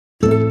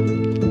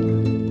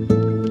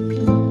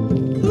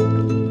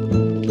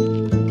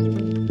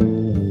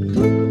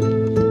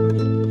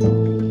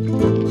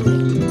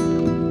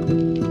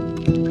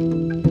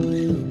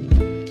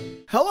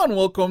and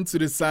welcome to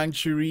the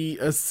Sanctuary,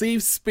 a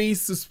safe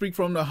space to speak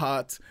from the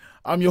heart.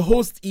 I'm your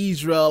host,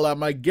 Israel, and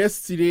my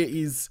guest today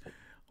is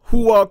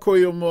Huwa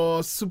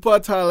Okoyomoh, super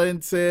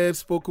talented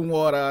spoken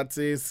word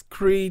artist,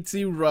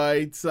 creative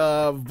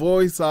writer,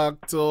 voice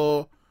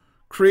actor,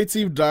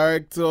 creative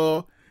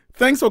director.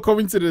 Thanks for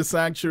coming to the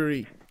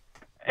Sanctuary.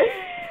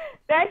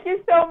 Thank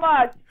you so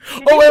much.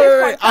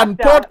 Wait, and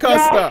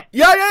podcaster.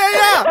 Yeah.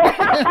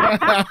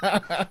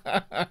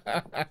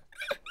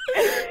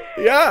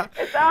 Yeah.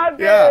 It's all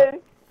good. Yeah.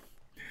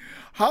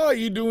 How are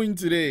you doing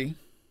today?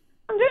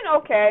 I'm doing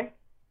okay.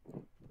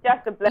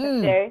 Just a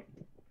blessed day.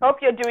 Hope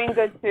you're doing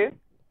good too.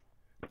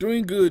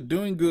 Doing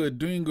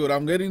good.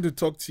 I'm getting to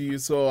talk to you,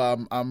 so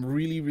I'm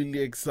really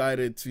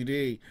excited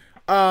today.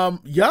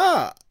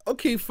 Yeah.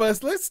 Okay,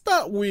 first let's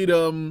start with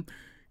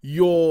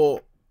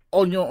your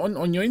on your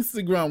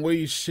Instagram where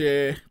you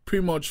share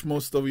pretty much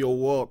most of your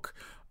work.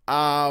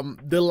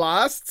 The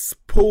last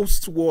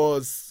post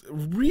was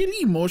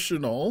really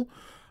emotional.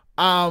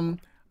 And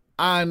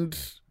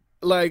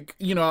like,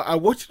 I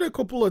watched it a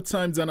couple of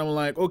times and I'm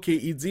like, okay,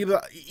 it's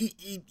either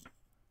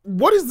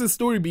what is the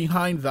story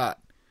behind that?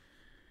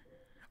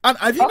 And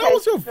I think that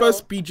was your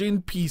first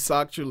pigeon piece,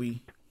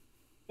 actually.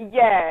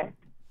 Yeah,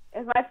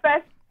 it's my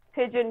first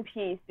pigeon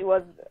piece. It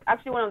was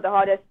actually one of the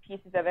hardest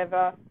pieces I've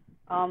ever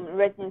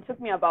written. It took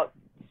me about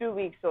 2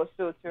 weeks or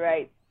so to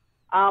write.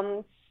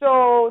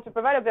 So to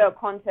provide a bit of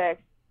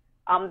context,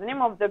 the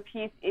name of the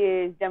piece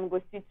is Dem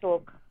Go See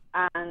Talk,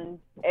 and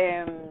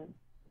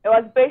it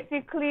was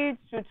basically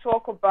to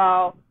talk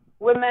about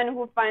women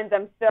who find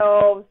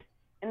themselves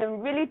in a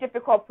really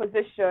difficult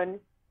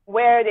position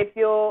where they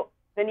feel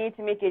the need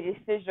to make a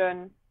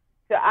decision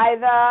to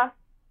either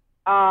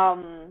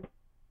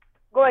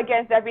go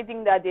against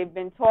everything that they've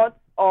been taught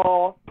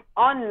or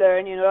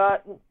unlearn in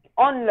order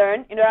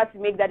to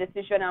make that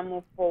decision and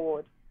move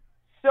forward.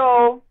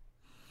 So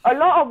a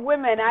lot of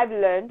women I've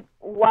learned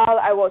while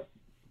I was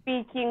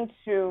speaking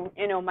to,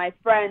 my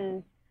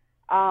friends,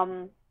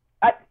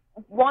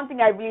 one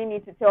thing I really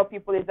need to tell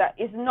people is that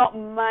it's not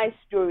my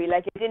story.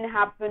 Like, it didn't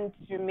happen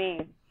to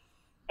me.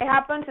 It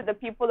happened to the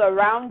people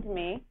around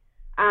me.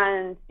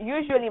 And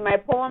usually my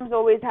poems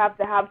always have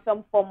to have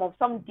some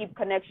deep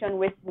connection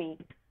with me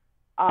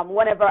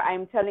whenever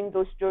I'm telling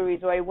those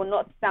stories, or it will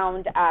not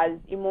sound as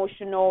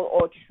emotional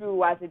or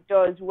true as it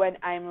does when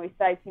I'm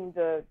reciting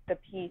the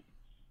piece.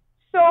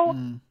 So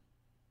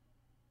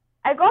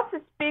I got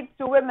to speak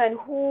to women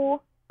who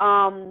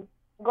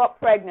got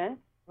pregnant,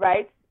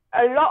 right?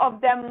 A lot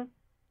of them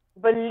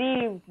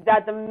believed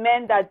that the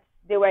men that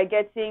they were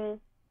getting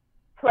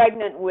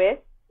pregnant with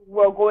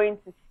were going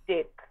to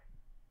stick.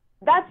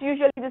 That's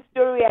usually the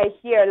story I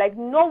hear. Like,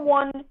 no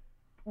one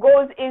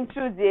goes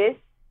into this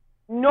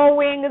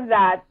knowing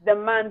that the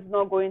man's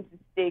not going to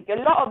stick. A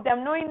lot of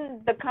them,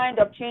 knowing the kind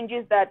of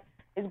changes that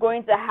is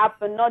going to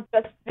happen, not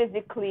just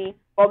physically,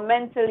 but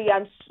mentally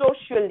and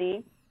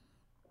socially,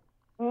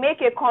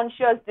 make a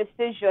conscious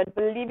decision,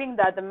 believing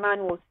that the man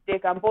will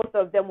stick and both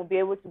of them will be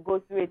able to go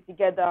through it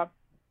together.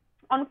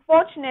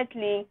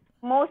 Unfortunately,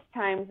 most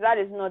times that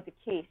is not the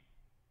case,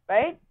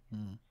 right?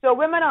 So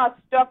women are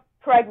stuck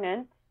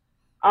pregnant,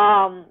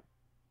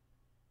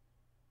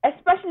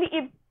 especially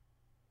if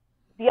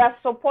their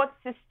support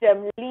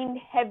system leaned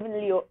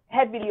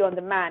heavily on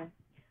the man.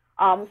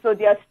 So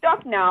they are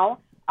stuck now.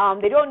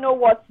 They don't know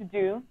what to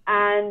do,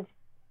 and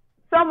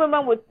some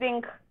women would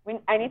think,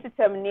 I need to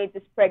terminate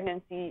this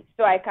pregnancy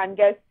so I can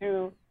get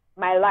through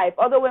my life.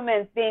 Other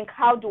women think,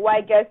 how do I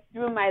get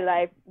through my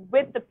life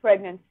with the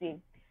pregnancy?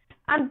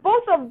 And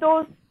both of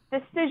those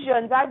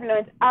decisions I've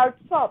learned are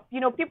tough.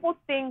 People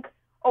think,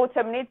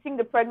 terminating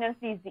the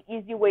pregnancy is the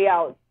easy way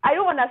out. I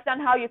don't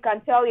understand how you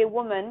can tell a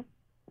woman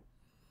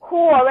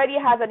who already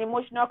has an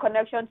emotional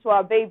connection to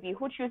her baby,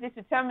 who chooses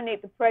to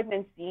terminate the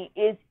pregnancy,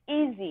 is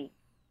easy.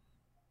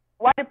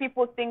 Why do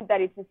people think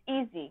that it is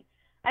easy?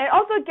 And it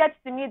also gets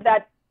to me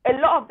that a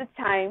lot of the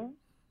time,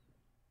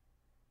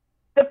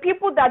 the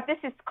people that this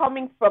is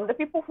coming from, the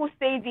people who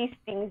say these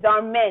things,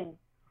 are men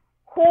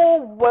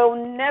who will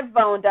never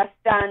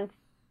understand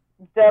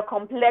the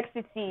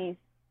complexities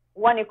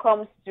when it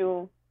comes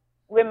to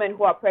women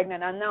who are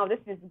pregnant. And now this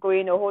is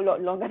going a whole lot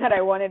longer than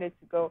I wanted it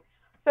to go.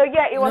 So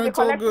yeah, it was a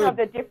collection of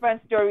the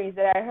different stories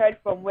that I heard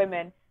from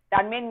women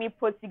that made me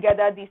put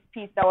together this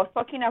piece that was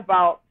talking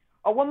about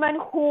a woman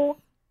who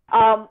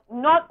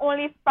not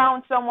only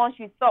found someone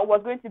she thought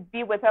was going to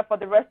be with her for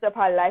the rest of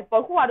her life,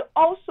 but who had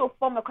also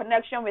formed a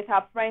connection with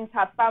her friends,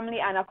 her family,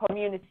 and her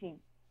community.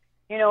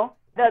 There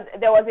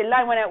was a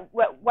line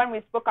when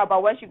we spoke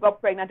about when she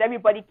got pregnant,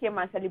 everybody came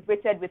and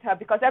celebrated with her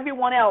because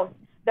everyone else,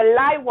 the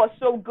lie was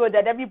so good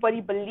that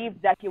everybody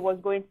believed that he was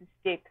going to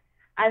stick.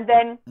 And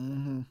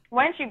then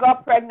when she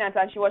got pregnant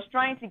and she was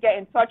trying to get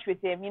in touch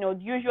with him, the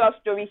usual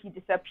story, he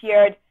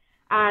disappeared.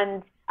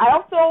 And I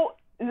also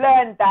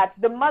learned that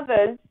the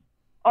mothers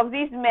of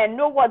these men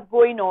know what's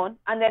going on,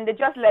 and then they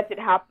just let it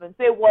happen.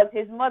 So it was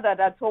his mother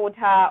that told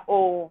her,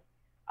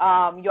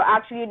 you're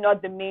actually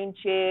not the main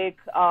chick.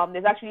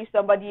 There's actually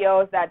somebody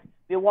else that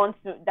we want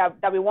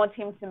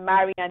him to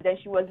marry, and then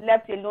she was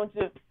left alone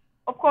to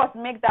of course,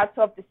 make that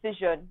tough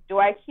decision. Do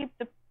I keep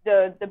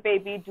the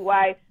baby? Do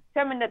I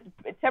terminate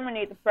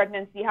the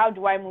pregnancy? How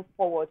do I move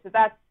forward? So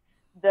that's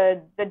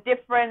the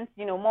difference,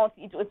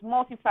 it's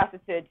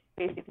multifaceted,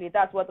 basically.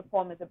 That's what the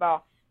poem is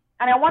about.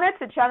 And I wanted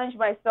to challenge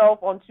myself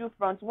on two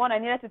fronts. One, I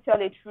needed to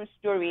tell a true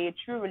story, a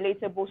true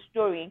relatable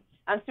story,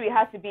 and so it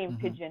had to be in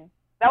pidgin.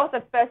 That was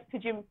the first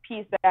pidgin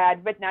piece that I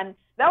had written, and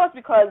that was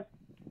because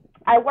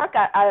I work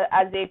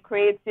as a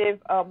creative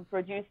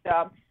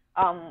producer,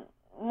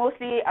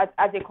 mostly as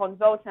a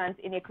consultant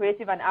in a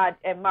creative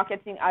and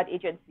marketing ad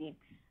agency.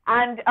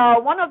 And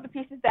one of the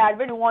pieces that I had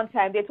written one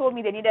time, they told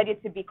me they needed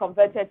it to be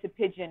converted to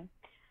pidgin.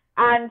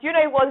 And,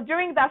 it was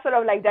during that sort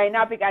of like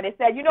dynamic, and they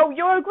said,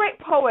 you're a great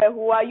poet,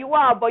 Huwa, you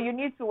are, but you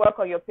need to work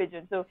on your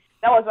pidgin. So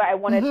that was why I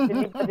wanted to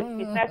leave for this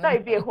piece. And I thought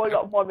it'd be a whole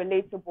lot more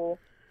relatable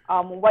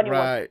when it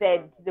was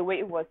said, the way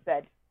it was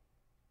said.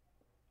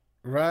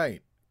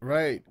 Right.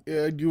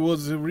 It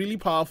was a really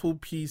powerful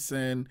piece.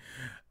 And,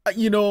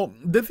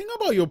 the thing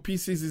about your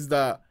pieces is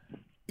that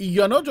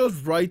you're not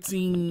just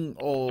writing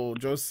or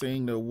just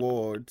saying the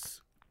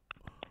words,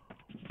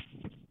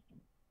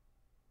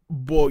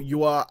 but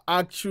you are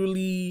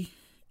actually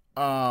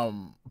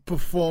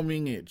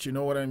performing it. You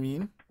know what I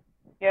mean?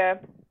 Yeah.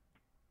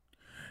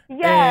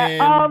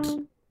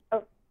 And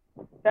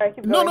sorry,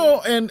 keep going.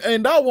 No,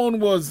 and that one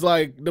was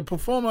like the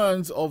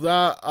performance of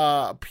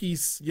that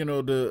piece.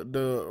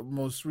 The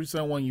most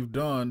recent one you've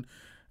done.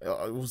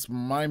 It was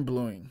mind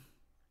blowing.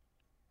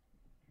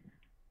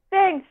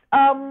 Thanks.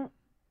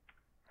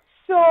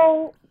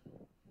 So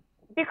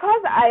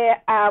because I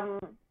am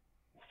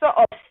sort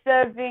of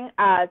serving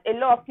as a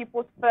lot of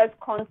people's first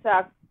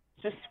contact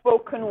to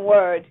spoken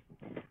word,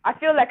 I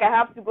feel like I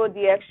have to go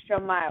the extra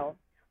mile.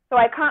 So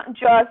I can't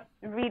just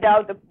read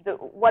out the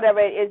whatever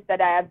it is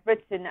that I have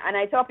written. And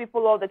I tell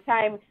people all the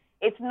time,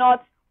 it's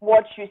not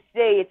what you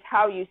say, it's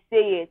how you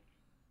say it,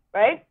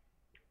 right?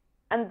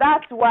 And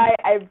that's why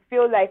I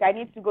feel like I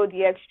need to go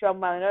the extra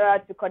mile in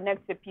order to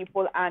connect to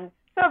people and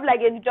sort of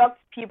like instruct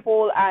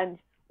people and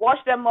wash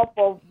them up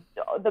of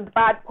the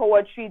bad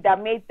poetry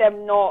that made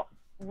them not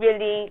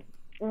really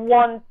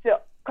want to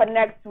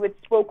connect with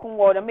spoken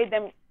word, or made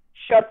them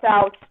shut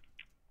out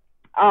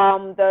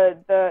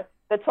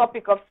the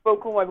topic of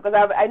spoken word, because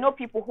I know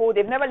people who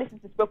they've never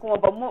listened to spoken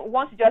word, but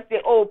once you just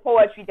say, oh,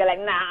 poetry, they're like,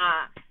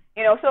 nah,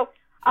 so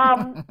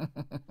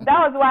that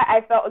was why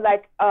I felt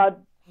like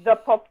the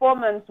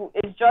performance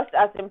is just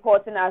as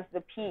important as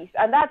the piece.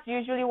 And that's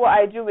usually what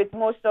I do with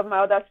most of my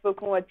other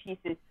spoken word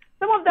pieces.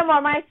 Some of them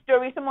are my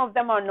story, some of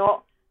them are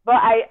not, but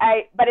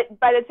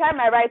by the time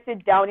I write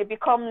it down, it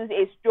becomes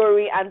a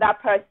story, and that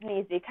person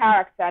is a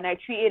character, and I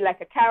treat it like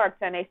a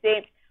character, and I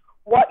say,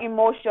 what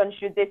emotion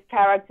should this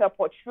character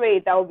portray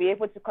that will be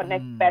able to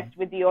connect best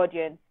with the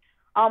audience?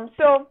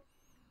 So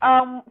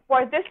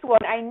for this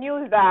one, I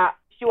knew that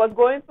she was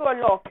going through a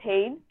lot of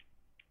pain.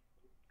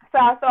 So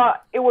I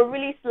thought it would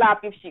really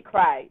slap if she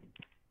cried.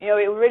 It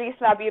would really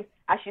slap if,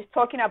 as she's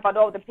talking about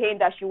all the pain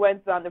that she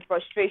went through and the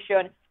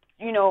frustration,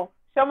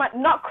 someone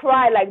not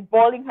cry like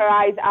bawling her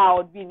eyes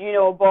out,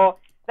 but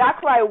that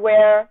cry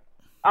where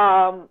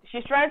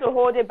she's trying to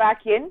hold it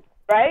back in,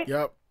 right?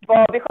 Yep.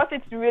 But because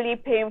it's really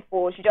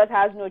painful, she just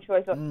has no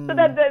choice. So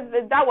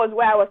that was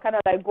where I was kind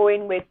of like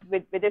going with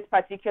this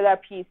particular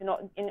piece.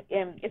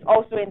 It's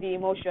also in the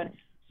emotion.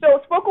 So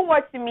spoken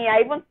word to me,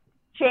 I even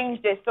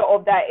changed it sort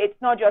of that it's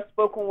not just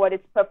spoken word,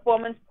 it's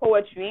performance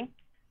poetry.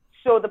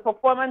 So the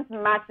performance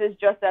matters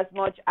just as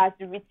much as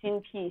the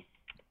written piece.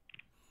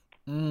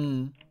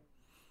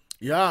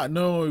 Yeah,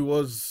 no, it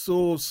was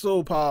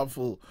so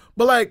powerful.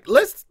 But like,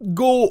 let's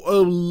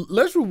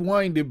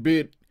rewind a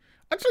bit.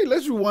 Actually,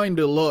 let's rewind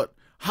a lot.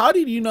 How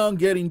did you now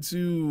get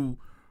into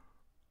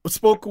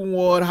spoken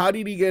word? How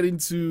did you get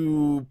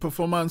into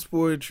performance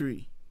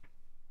poetry?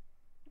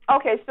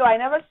 Okay, so I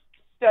never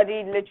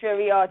studied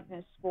literary arts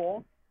in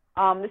school,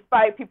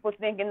 despite people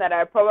thinking that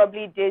I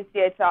probably did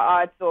theater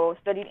arts or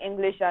studied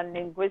English and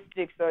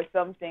linguistics or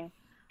something.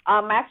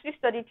 I actually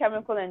studied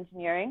chemical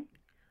engineering.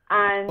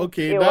 And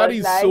okay, that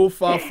is so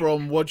far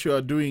from what you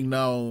are doing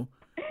now.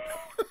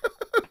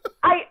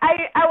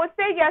 I would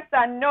say yes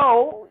and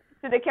no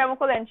to the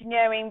chemical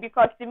engineering,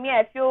 because to me,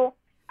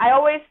 I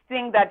always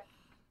think that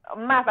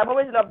math, I've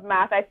always loved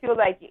math. I feel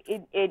like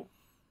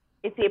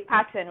it's a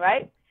pattern,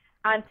 right?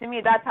 And to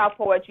me, that's how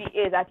poetry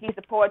is, at least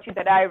the poetry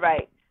that I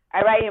write.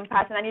 I write in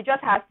pattern, and it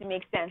just has to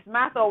make sense.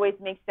 Math always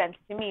makes sense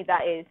to me,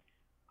 that is.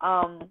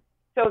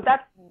 So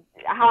that's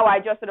how I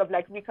just sort of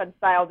like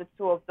reconcile the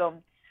two of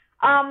them.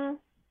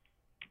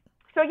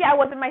 So yeah, I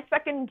was in my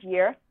second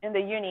year in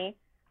the uni,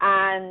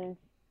 and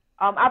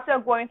after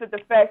going through the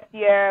first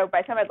year,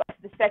 by the time I got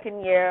to the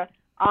second year,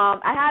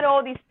 I had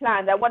all these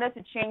plans. I wanted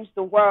to change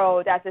the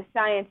world as a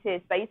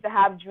scientist. I used to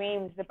have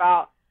dreams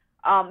about,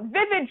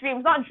 vivid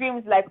dreams, not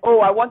dreams like, oh,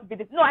 I want to be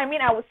this. No, I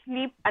mean, I would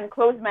sleep and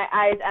close my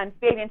eyes and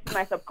fade into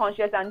my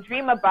subconscious and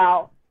dream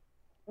about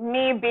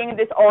me being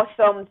this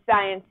awesome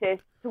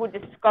scientist who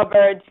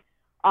discovered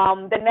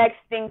the next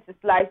thing to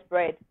slice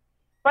bread.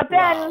 But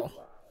then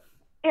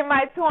in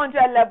my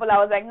 200 level, I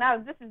was like,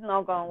 no, this is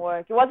not going to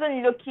work. It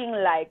wasn't looking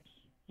like,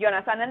 You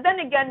understand? And then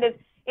again, it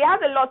has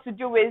a lot to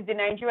do with the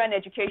Nigerian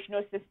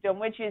educational system,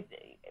 which is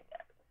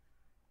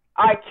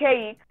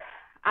archaic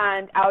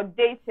and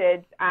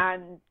outdated,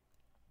 and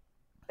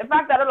the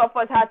fact that all of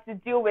us had to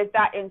deal with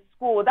that in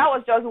school, that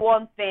was just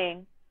one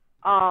thing.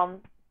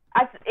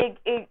 As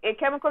a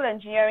chemical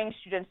engineering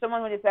student,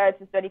 someone who decided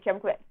to study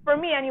chemical, for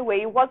me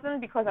anyway, it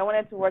wasn't because I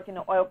wanted to work in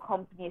an oil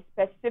company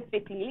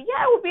specifically.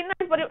 Yeah, it would be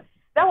nice, but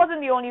that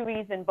wasn't the only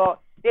reason. But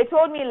they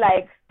told me,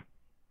 like,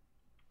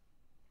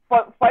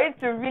 for it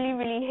to really,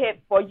 really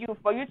hit for you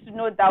to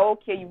know that,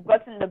 okay, you've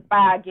gotten the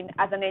bag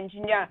as an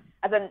engineer,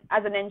 as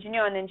an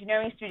engineer, an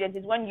engineering student,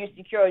 is when you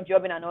secure a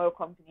job in an oil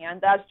company.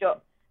 And that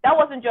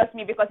wasn't just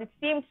me, because it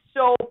seemed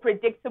so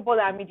predictable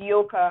and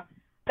mediocre.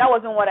 That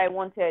wasn't what I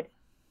wanted.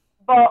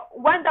 But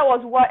when that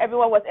was what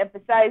everyone was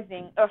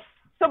emphasizing,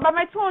 so by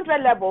my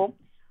 200 level,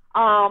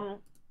 I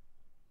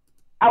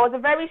was a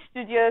very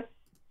studious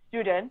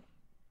student.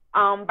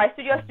 By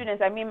studious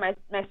students, I mean my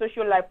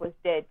social life was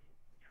dead.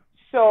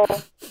 So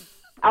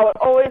I would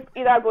always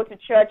either go to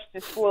church, to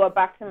school, or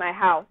back to my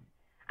house.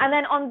 And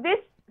then on this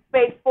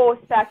fateful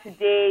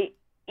Saturday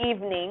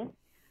evening,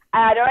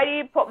 I had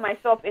already put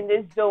myself in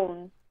this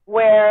zone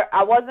where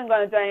I wasn't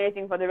going to do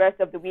anything for the rest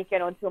of the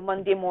weekend until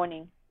Monday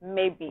morning,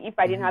 maybe, if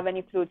I didn't have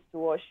any clothes to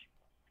wash.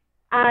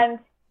 And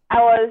I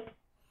was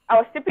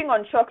sipping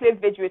on chocolate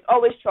vigil. It's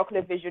always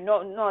chocolate vigil.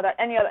 No,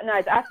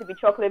 it has to be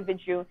chocolate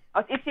vigil. I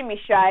was eating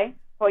mishai.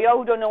 For y'all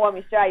who don't know what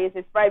mishai is,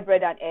 it's fried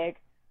bread and egg.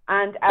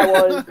 And I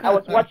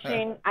was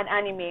watching an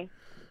anime.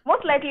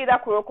 Most likely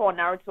that Kuroko or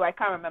Naruto, I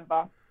can't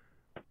remember.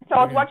 So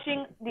I was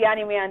watching the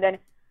anime, and then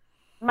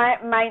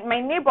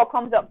my neighbor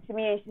comes up to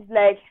me and she's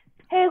like,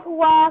 "Hey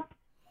Huwa,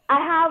 I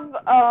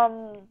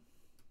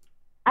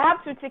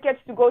have 2 tickets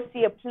to go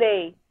see a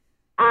play."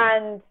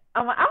 And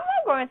I'm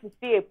not going to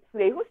see a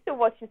play. Who still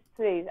watches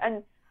plays?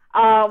 And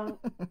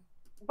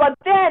but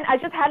then I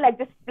just had like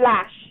this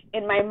flash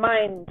in my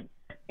mind,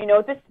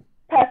 this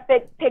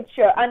perfect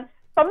picture, and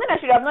something I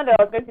should have known that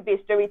I was going to be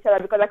a storyteller,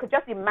 because I could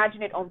just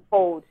imagine it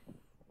unfold.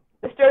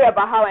 The story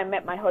about how I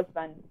met my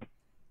husband.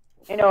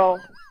 I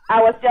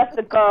was just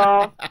a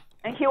girl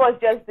and he was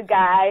just the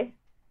guy,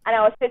 and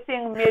I was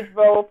sitting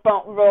mid-row,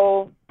 front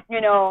row,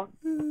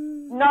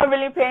 not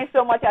really paying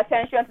so much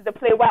attention to the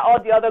play, while all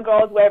the other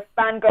girls were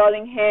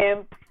fangirling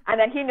him. And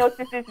then he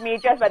notices me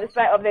just by the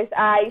sight of his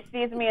eye,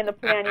 sees me in the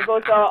play, and he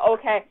goes, "Oh,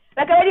 okay."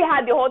 Like, I already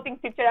had the whole thing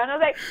pictured, and I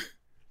was like,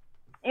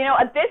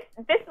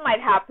 this might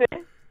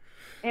happen.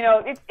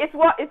 It's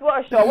what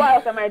sure. What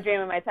else am I doing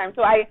with my time?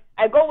 So I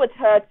go with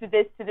her to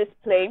this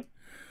play.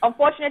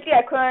 Unfortunately,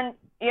 I couldn't,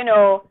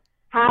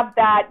 have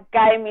that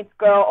guy meets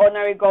girl,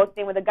 ordinary girl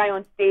thing with the guy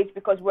on stage,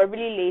 because we're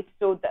really late.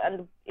 So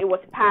and it was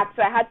packed.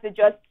 So I had to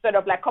just sort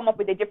of like come up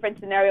with a different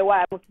scenario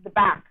while I moved to the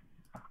back.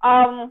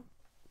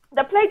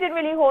 The play didn't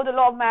really hold a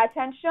lot of my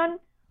attention.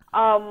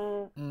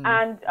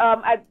 And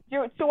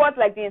towards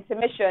like the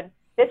intermission,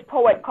 this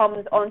poet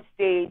comes on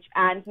stage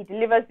and he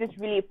delivers this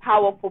really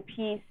powerful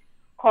piece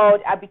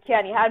called Abike,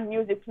 and he had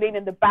music playing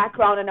in the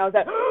background, and I was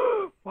like,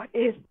 oh, what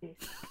is this?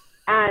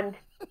 And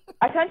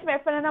I turned to my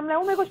friend and I'm like,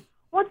 oh my gosh,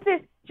 what's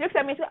this? She looks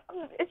at me, she's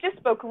like, it's just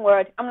spoken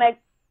word. I'm like,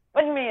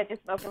 what do you mean it's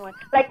just spoken word?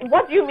 Like,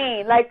 what do you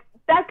mean? Like,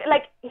 that,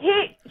 like,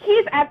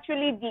 he's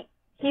actually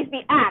he's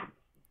the act.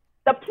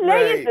 The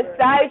play is the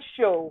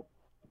sideshow.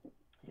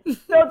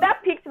 So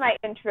that piqued my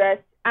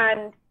interest.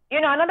 And,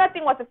 another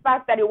thing was the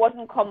fact that it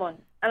wasn't common.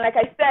 And like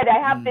I said, I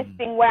have this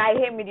thing where I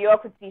hate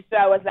mediocrity. So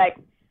I was like,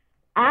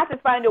 I have to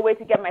find a way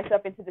to get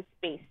myself into the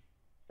space.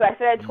 So I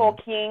started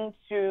talking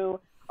to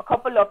a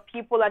couple of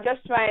people and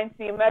just trying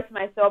to immerse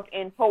myself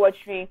in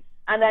poetry.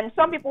 And then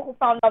some people who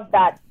found out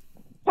that,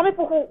 some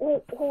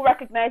people who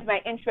recognized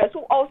my interest,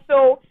 who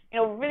also,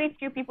 really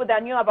few people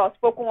that knew about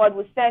spoken word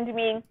would send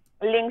me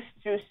links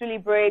to Sully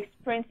Breaks,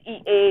 Prince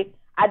EA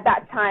at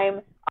that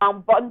time,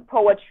 Button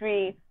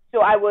Poetry.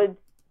 So I would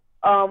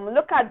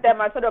look at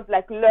them and sort of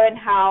like learn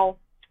how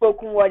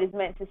spoken word is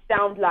meant to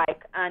sound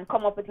like and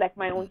come up with like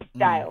my own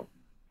style.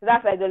 So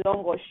that's like the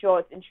long or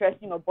short,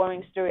 interesting or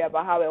boring story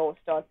about how it all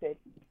started.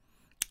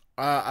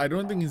 I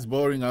don't think it's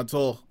boring at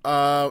all,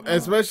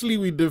 especially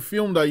with the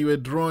film that you were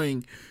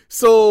drawing.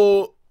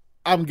 So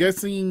I'm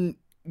guessing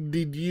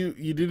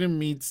you didn't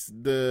meet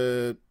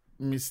the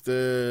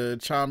Mr.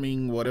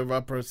 Charming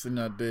whatever person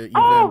at the event?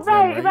 Oh,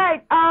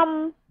 right.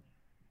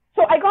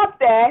 So I got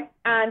there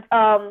and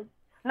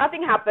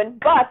nothing happened,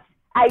 but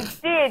I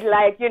did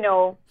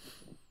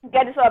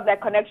get this sort of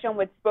like connection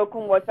with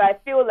spoken word. So I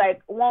feel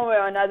like one way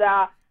or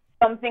another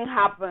something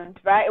happened,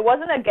 right? It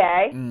wasn't a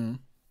guy.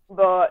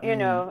 But it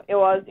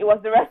was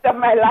the rest of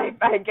my life,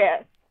 I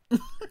guess.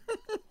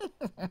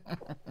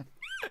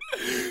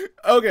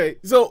 Okay,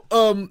 so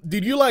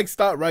did you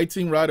start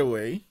writing right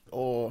away,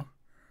 or?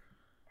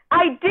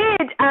 I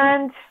did,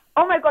 and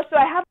oh my gosh, so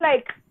I have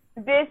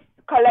this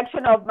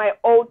collection of my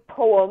old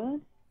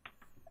poems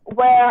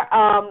where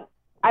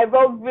I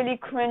wrote really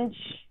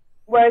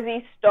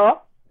cringe-worthy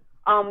stuff.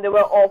 They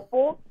were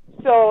awful,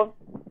 so.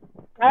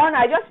 I don't know,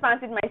 I just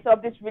fancied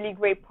myself this really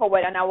great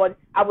poet, and I would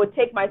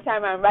take my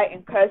time and write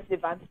in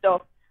cursive and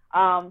stuff.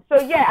 So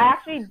yeah, I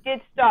actually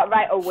did start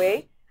right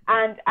away,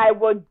 and I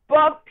would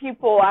bug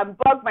people and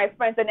bug my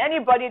friends and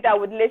anybody that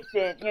would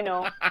listen,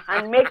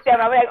 and make them.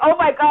 I'm like, oh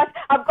my gosh,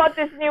 I've got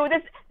this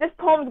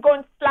poem's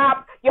going to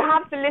slap. You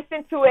have to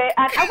listen to it.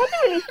 And I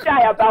wasn't really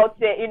shy about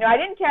it. I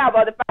didn't care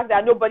about the fact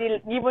that nobody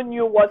even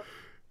knew what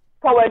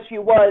poetry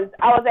was.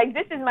 I was like,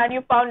 this is my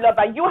newfound love,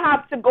 and you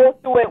have to go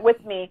through it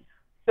with me.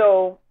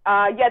 So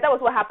yeah, that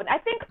was what happened. I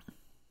think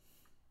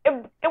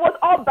it was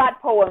all bad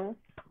poems,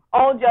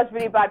 all just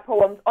really bad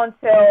poems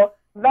until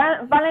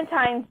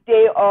Valentine's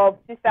Day of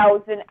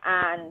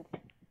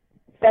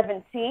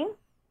 2017,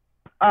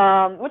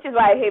 which is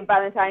why I hate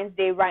Valentine's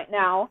Day right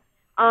now.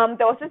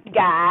 There was this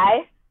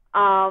guy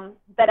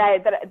that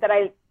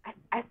I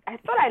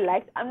thought I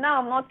liked, and now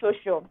I'm not so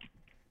sure.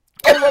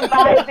 Over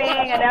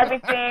vibing and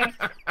everything,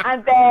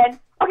 and then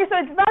okay, so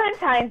it's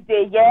Valentine's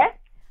Day, yeah,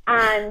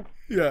 and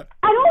Yeah.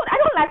 I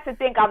don't like to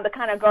think I'm the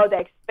kind of girl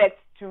that expects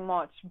too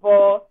much,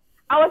 but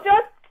I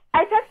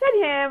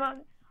texted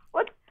him,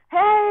 what's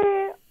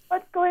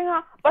going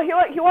on? But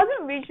he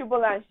wasn't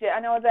reachable and shit,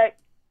 and I was like,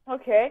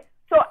 okay.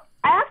 So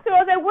I asked him,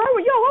 I was like, what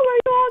were you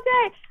all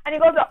day? And he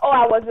goes, oh,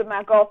 I was with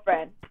my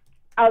girlfriend.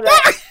 I was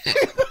like,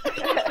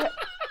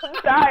 I'm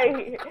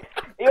sorry.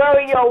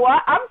 You're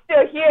what? I'm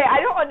still here. I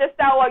don't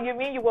understand what you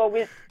mean. You was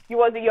with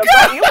your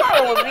girl. You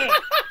were with me.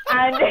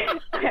 And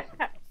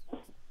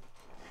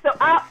so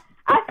I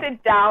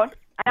sit down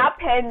and I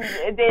pen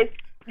this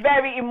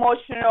very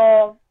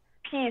emotional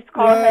piece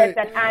called Hurt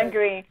and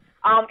Angry.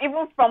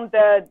 Even from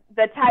the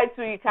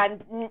title, you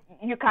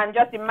can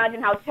just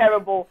imagine how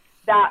terrible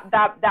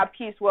that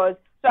piece was.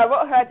 So I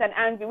wrote Hurt and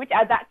Angry, which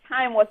at that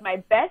time was my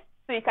best.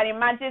 So you can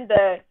imagine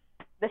the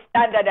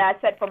standard that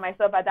I set for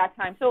myself at that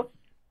time. So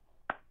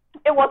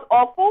it was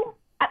awful,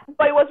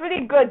 but it was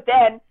really good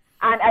then,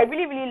 and I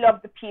really, really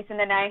loved the piece. And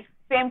then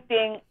same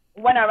thing,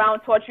 went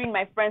around torturing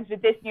my friends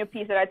with this new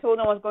piece that I told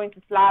them was going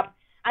to slap.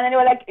 And then they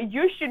were like,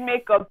 you should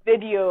make a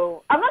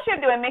video. I'm not sure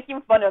if they were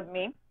making fun of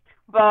me,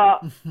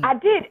 but I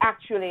did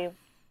actually.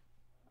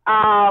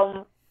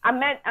 I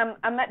met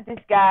this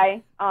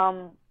guy,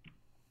 awesome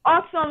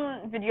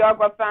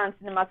videographer and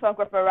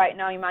cinematographer right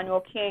now, Emmanuel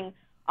King.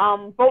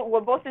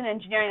 We're both in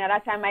engineering at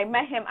that time. I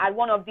met him at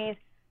one of these.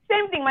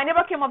 Same thing, my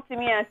neighbor came up to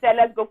me and said,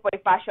 let's go for a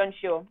fashion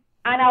show.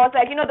 And I was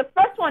like, the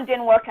first one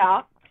didn't work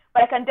out,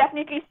 but I can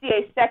definitely see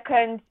a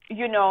second,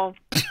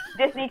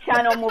 Disney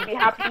Channel movie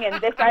happening in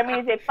this. I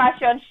mean, it's a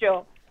fashion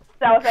show.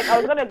 So I was like, I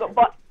was going to go.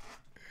 But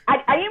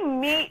I didn't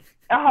meet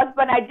a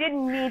husband. I did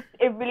meet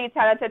a really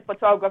talented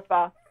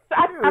photographer. So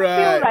I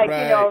feel like,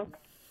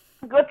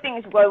 good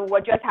things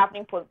were just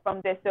happening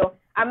from this. So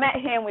I met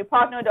him, we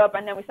partnered up,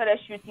 and then we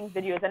started shooting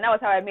videos. And that was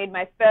how I made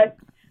my first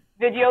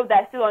video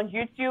that's still on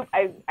YouTube.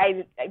 I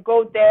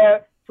go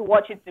there to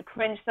watch it to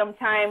cringe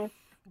sometimes,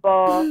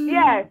 but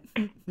yeah,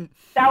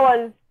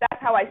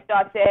 that's how I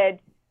started.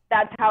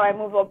 That's how I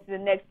moved up to the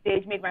next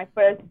stage, made my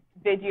first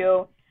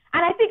video.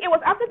 And I think it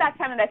was after that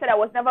time that I said I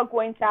was never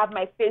going to have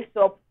my face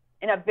up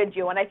in a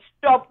video, and I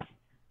stopped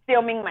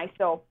filming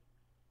myself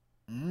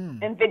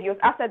in videos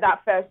after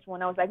that first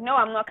one. I was like, no,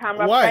 I'm not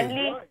camera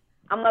friendly.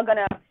 I'm not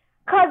gonna,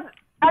 cause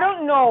I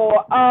don't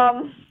know.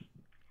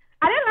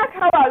 I didn't like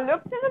how I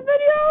looked in the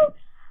video.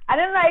 I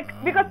didn't like,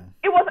 because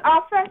it was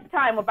our first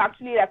time of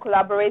actually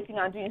collaborating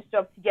and doing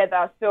stuff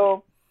together.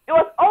 So it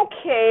was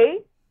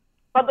okay,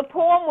 but the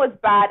poem was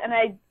bad, and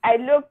I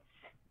looked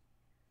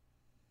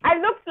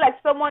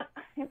like someone.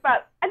 In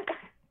fact,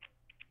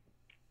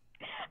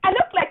 I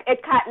looked like a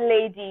cat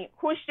lady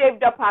who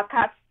shaved up her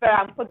cat's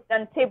fur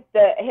and taped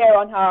the hair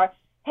on her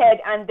head,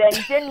 and then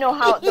didn't know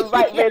how the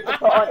right way to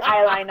put on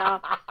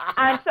eyeliner.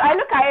 And so I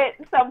look at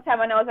it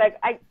sometime, and I was like,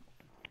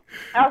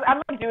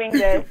 I'm not doing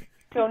this.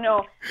 So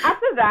no.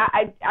 After that,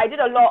 I did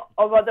a lot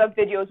of other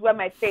videos where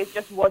my face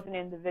just wasn't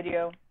in the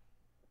video.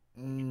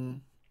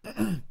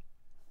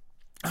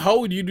 How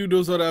would you do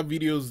those other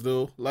videos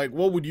though? Like,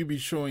 what would you be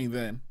showing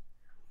then?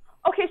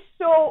 Okay,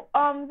 so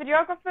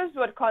videographers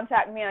would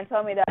contact me and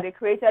tell me that they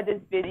created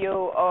this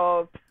video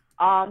of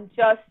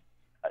just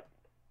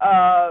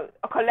a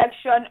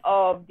collection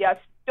of their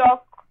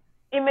stock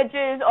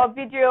images or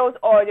videos,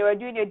 or they were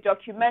doing a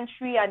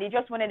documentary and they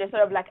just wanted a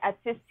sort of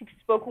artistic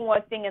spoken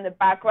word thing in the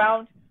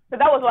background. So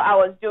that was what I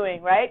was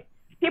doing, right?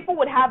 People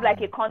would have a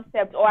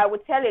concept, or I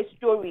would tell a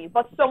story,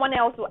 but someone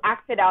else would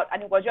act it out,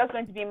 and it was just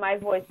going to be my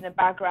voice in the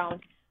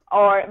background,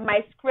 or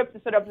my script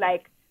to sort of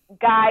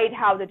guide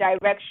how the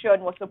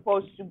direction was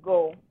supposed to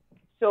go.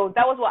 So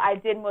that was what I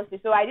did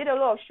mostly. So I did a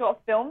lot of short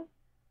films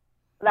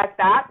like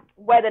that,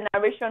 where the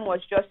narration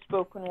was just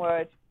spoken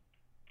word.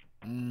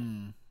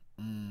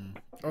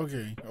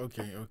 Okay.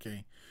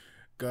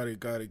 Got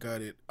it.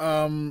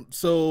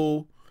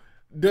 So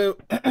the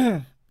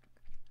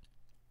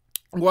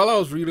while I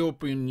was reading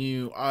up in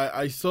you,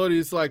 I saw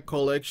this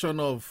collection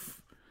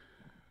of,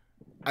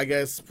 I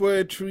guess,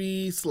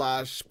 poetry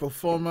 /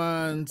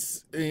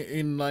 performance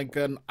in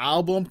an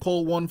album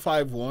called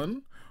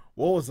 151.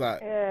 What was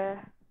that?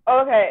 Yeah.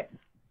 Okay.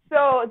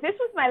 So this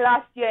was my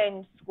last year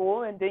in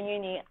school in the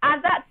uni.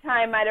 At that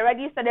time, I'd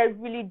already started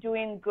really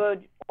doing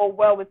good or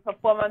well with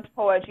performance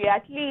poetry,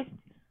 at least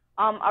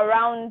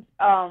around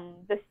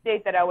the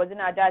state that I was in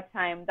at that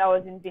time. That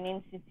was in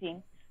Benin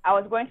City. I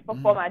was going to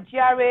perform at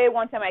GRA.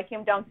 One time I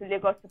came down to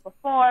Lagos to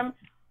perform.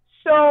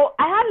 So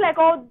I had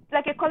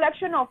like a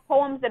collection of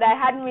poems that I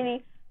hadn't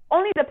really,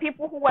 only the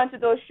people who went to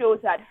those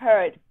shows had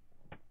heard.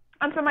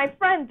 And so my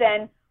friend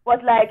then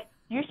was like,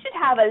 you should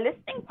have a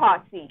listening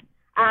party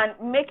and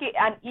make it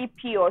an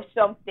EP or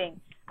something.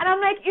 And I'm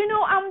like,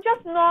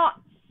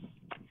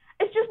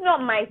 it's just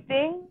not my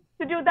thing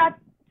to do that,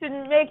 to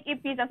make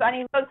EPs and so on.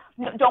 And he goes,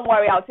 no, don't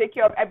worry, I'll take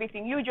care of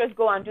everything. You just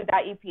go and do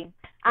that EP.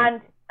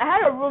 And I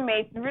had a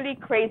roommate, really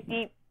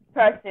crazy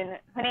person.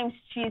 Her name's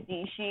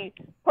Cheesy. She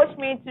pushed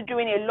me into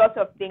doing a lot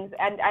of things,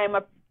 and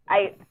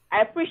I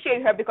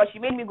appreciate her because she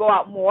made me go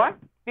out more.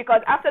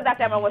 Because after that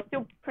time, I was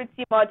still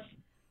pretty much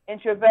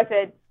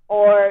introverted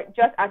or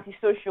just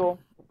antisocial.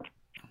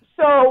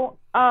 So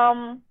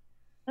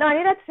now I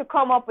needed to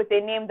come up with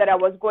a name that I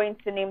was going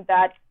to name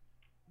that.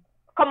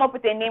 Come up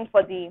with a name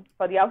for the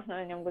album. No,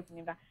 I'm going to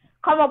name that.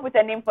 Come up with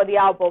a name for the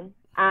album,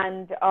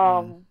 and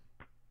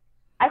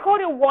I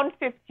called it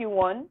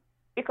 151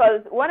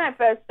 because when I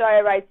first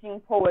started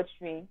writing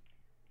poetry,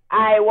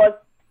 I was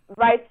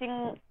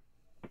writing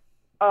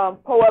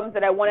poems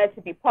that I wanted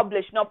to be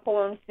published, not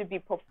poems to be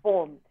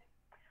performed,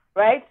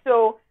 right?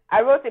 So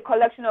I wrote a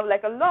collection of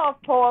like a lot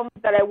of poems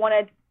that I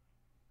wanted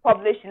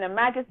published in a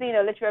magazine,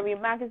 a literary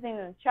magazine,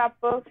 and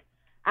chapbooks,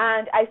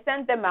 and I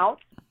sent them out,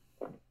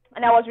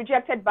 and I was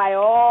rejected by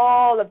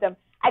all of them.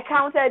 I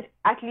counted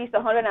at least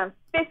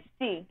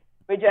 150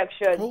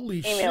 rejection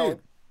Holy emails.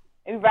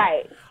 shit!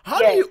 Right? How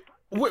do you?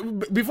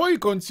 Before you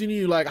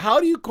continue, like,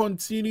 how do you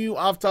continue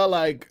after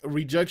like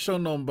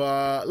rejection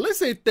number, let's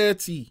say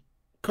 30?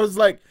 Because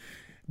like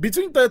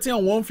between 30 and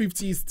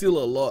 150 is still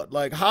a lot.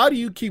 Like, how do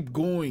you keep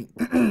going?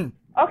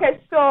 Okay,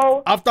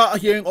 so after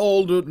hearing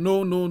all the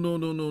no.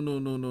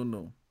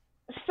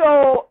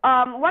 So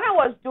when I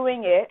was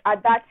doing it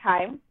at that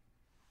time,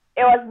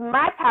 it was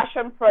my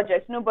passion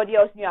project. Nobody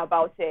else knew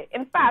about it.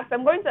 In fact,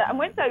 I'm going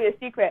to tell you a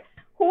secret.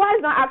 Huwa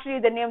is not actually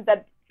the name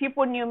that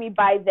people knew me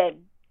by then,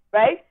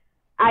 right?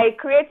 I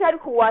created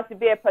Huwa to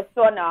be a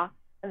persona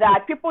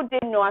that people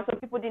didn't know, and so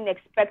people didn't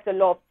expect a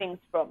lot of things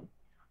from.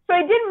 So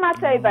it didn't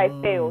matter if I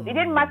failed. It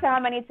didn't matter how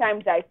many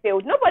times I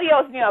failed. Nobody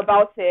else knew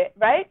about it,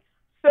 right?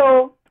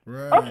 So,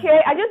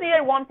 okay, I just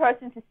needed one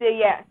person to say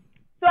yes.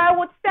 So I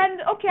would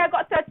send, okay, I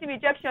got 30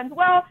 rejections.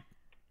 Well,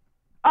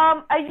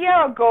 a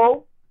year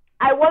ago,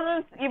 I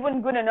wasn't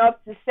even good enough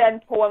to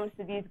send poems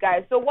to these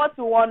guys. So what's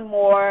one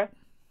more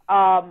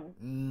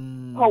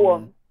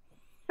poem?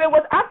 So it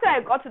was after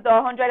I got to the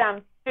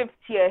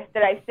 150th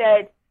that I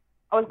said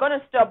I was going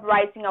to stop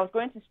writing. I was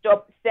going to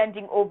stop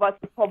sending over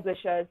to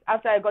publishers.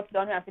 After I got to the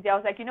 150th, I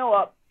was like, you know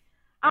what?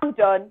 I'm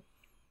done.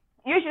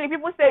 Usually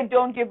people say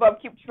don't give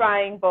up, keep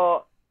trying.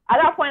 But at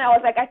that point, I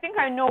was like, I think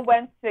I know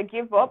when to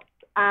give up.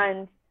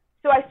 And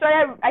so I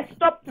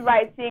stopped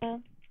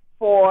writing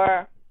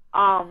for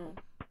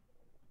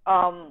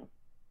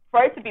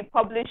it to be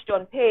published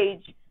on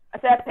page. I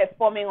started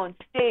performing on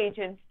stage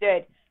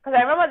instead. Because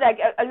I remember like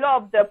a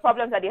lot of the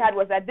problems that they had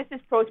was that this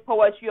is prose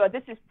poetry or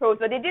this is prose,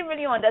 but they didn't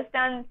really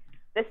understand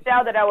the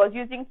style that I was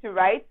using to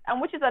write,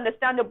 and which is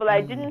understandable.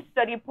 I didn't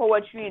study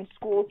poetry in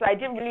school, so I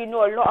didn't really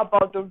know a lot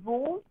about the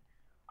rules.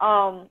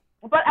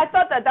 But I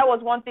thought that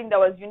was one thing that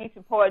was unique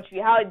to poetry,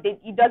 how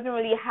it doesn't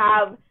really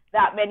have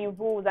that many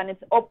rules and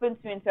it's open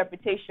to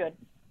interpretation.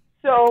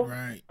 So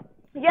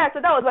yeah,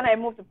 so that was when I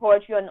moved to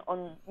poetry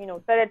on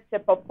started to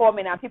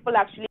performing, and people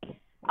actually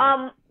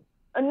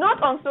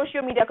not on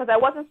social media because I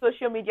wasn't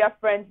social media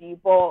friendly,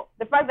 but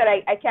the fact that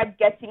I kept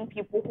getting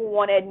people who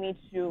wanted me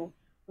to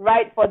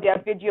write for their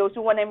videos,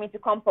 who wanted me to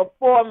come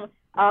perform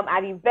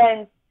at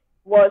events,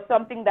 was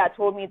something that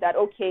told me that,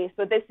 okay,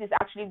 so this is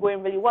actually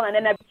going really well. And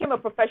then I became a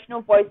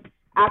professional voice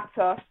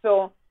actor.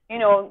 So,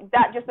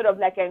 that just sort of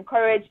like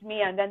encouraged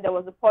me. And then there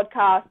was a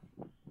podcast.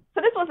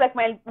 So this was like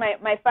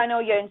my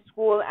final year in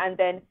school. And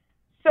then,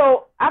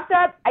 so after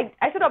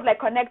I sort of like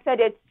connected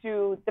it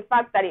to the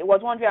fact that it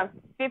was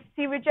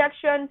 150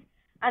 rejections.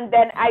 And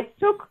then I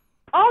took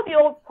all the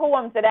old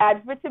poems that I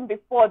had written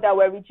before that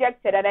were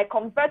rejected, and I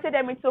converted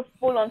them into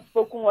full-on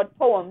spoken word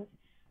poems.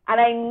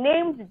 And I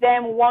named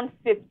them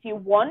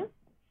 151.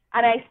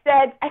 And I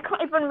said, I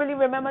can't even really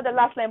remember the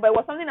last line, but it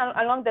was something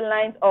along the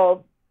lines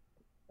of,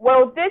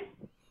 will this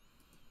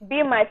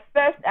be my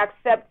first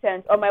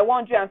acceptance or my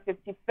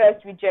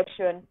 151st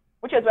rejection,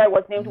 which is why it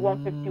was named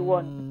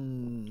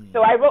 151.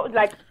 So I wrote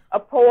like a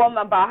poem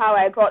about how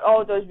I got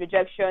all those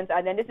rejections.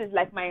 And then this is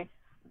like my,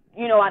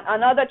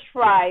 another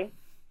try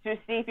to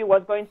see if it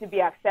was going to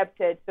be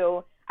accepted.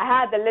 So I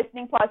had the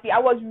listening party. I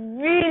was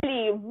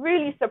really,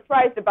 really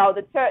surprised about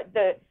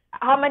the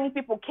how many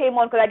people came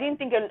on, because I didn't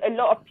think a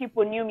lot of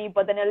people knew me,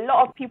 but then a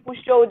lot of people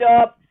showed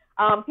up.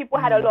 People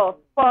had a lot of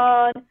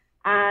fun.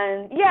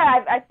 And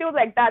yeah, I feel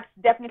like that's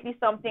definitely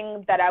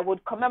something that I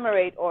would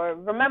commemorate or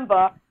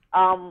remember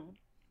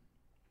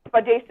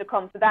for days to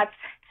come. So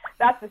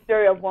that's the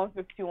story of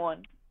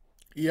 151.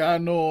 Yeah,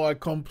 no, I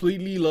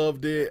completely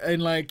loved it.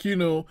 And like, some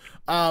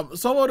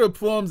of the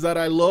poems that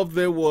I loved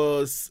there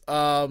was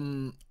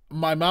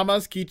My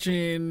Mama's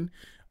Kitchen,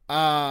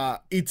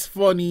 It's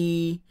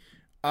Funny,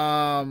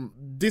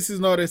 This Is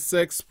Not a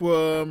Sex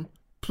Poem,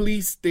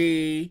 Please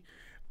Stay.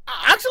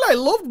 Actually, I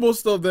loved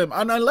most of them,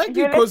 and I liked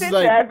You it because listen to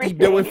like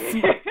they were.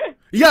 everything.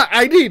 Yeah,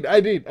 I did.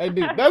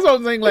 That's what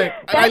I'm saying. Like,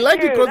 and I That's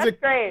liked it you. because That's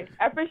great.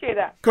 I appreciate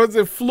that.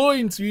 they flow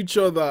into each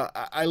other.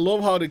 I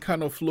love how they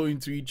kind of flow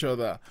into each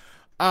other.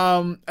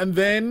 And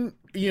then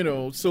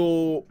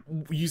so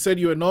you said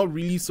you are not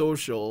really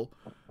social.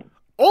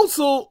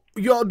 Also,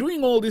 you're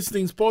doing all these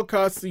things,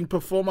 podcasting,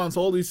 performance,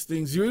 all these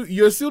things.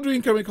 You're still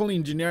doing chemical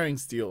engineering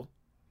still.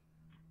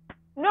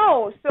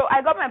 No, so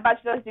I got my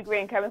bachelor's degree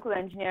in chemical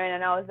engineering,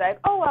 and I was like,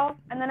 oh well.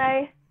 And then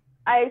I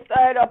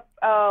started up.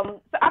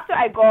 So after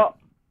I got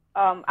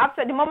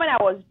after the moment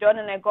I was done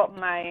and I got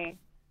my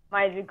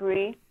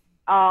degree,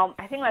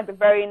 I think like the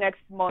very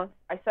next month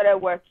I started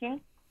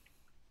working.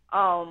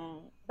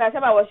 By the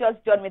time I was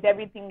just done with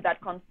everything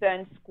that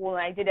concerned school,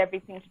 and I did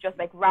everything to just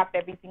like wrap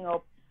everything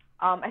up.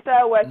 I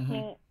started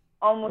Mm-hmm. working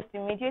almost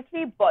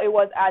immediately, but it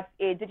was at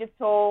a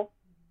digital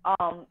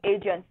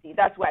agency.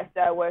 That's where I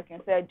started working.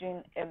 I started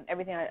doing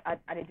everything at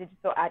a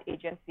digital ad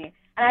agency,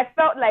 and I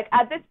felt like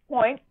at this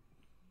point,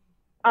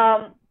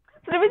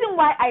 so the reason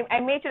why I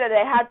made sure that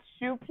I had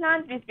two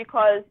plans is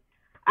because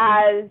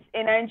as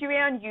a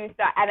Nigerian youth,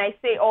 and I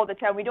say all the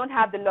time, we don't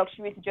have the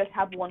luxury to just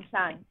have one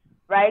plan,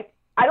 right?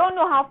 I don't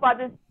know how far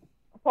this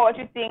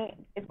poetry thing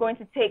is going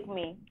to take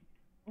me,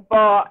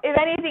 but if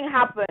anything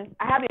happens,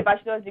 I have a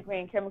bachelor's degree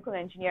in chemical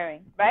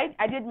engineering, right?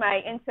 I did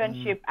my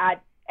Mm-hmm. internship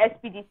at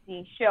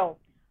SPDC Shell.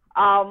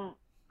 Um,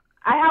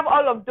 I have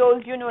all of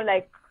those,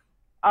 like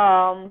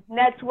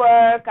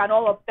network and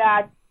all of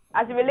that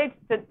as it relates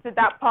to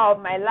that part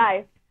of my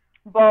life.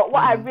 But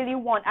what I Mm-hmm. really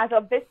want as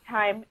of this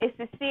time is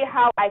to see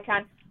how I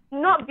can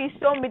not be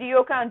so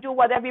mediocre and do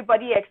what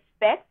everybody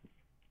expects.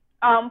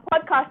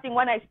 Podcasting,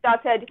 when I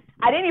started,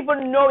 I didn't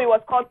even know it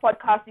was called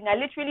podcasting. I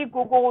literally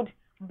Googled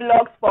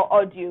blogs for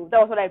audio. That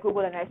was what I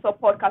Googled, and I saw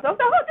podcast. I was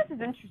like, oh, this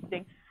is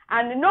interesting.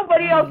 And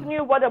nobody else Mm-hmm.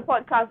 knew what a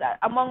podcast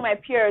among my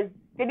peers.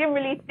 They didn't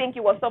really think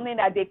it was something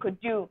that they could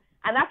do.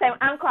 And that time,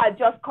 Anchor had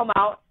just come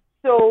out.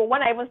 So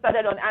when I even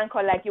started on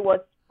Anchor, like it was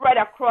spread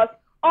across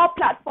all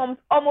platforms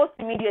almost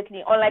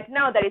immediately, unlike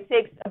now that it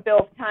takes a bit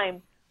of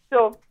time.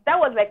 So that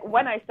was like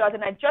when I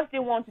started, and I just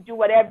didn't want to do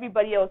what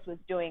everybody else was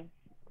doing.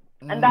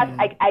 And that's,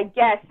 Mm-hmm. I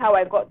guess, how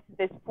I got to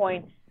this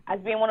point as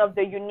being one of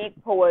the unique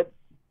poets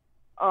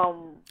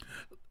um,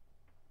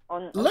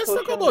 on Let's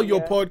talk social about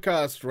your media.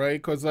 podcast, right?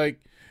 Because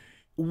like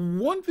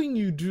one thing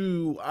you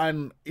do,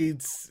 and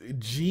it's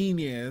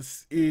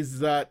genius, is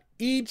that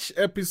each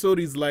episode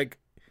is like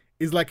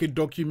a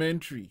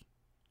documentary.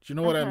 Do you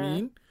know what I Mhm.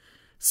 mean?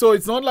 So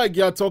it's not like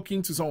you're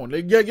talking to someone.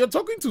 Like, yeah, you're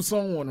talking to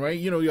someone, right?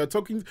 You're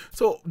talking.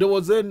 So there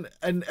was an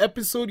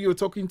episode you're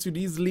talking to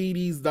these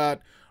ladies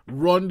that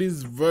run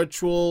this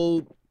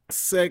virtual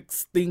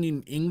sex thing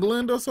in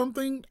England or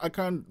something. I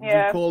can't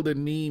Yeah. recall the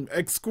name.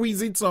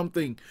 Exquisite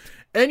something.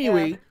 Yeah.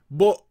 Anyway,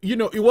 but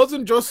it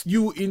wasn't just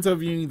you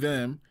interviewing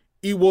them.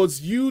 It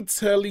was you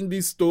telling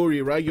this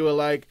story, right? You were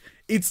like,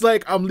 it's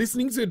like I'm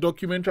listening to a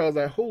documentary. I was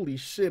like, holy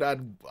shit,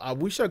 I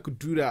wish I could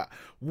do that.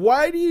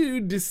 Why do you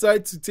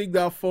decide to take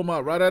that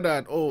format rather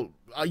than,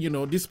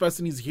 this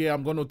person is here,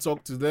 I'm going to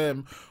talk to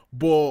them?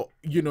 But,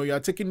 you're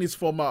taking this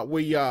format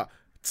where you're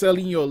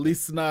telling your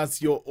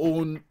listeners your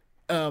own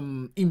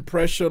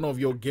impression of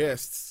your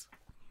guests.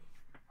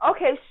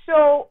 Okay,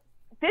 so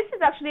this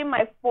is actually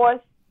my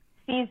fourth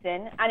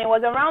season, and it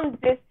was around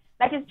this.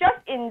 Like it's just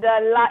in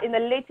the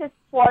latest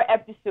four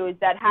episodes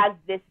that has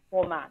this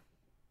format.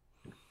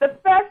 The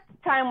first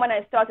time when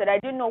I started, I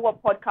didn't know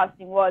what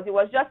podcasting was. It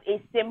was just a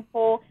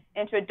simple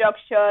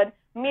introduction,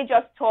 me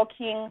just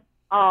talking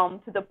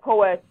to the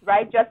poets,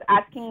 right? Just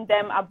asking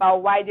them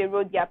about why they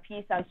wrote their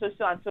piece and so,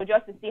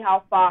 just to see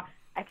how far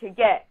I could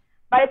get.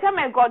 By the time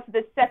I got to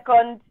the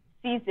second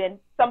season,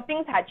 some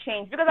things had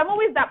changed because I'm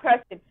always that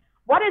person.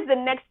 What is the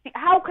next?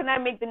 How can I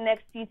make the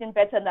next season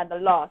better than the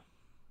last?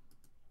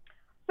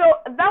 So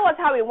that was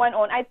how it went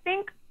on. I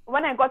think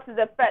when I got to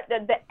the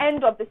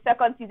end of the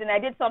second season, I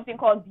did something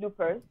called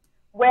bloopers,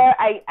 where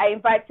I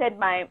invited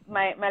my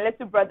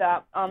little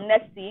brother,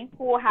 Nessie,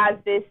 who has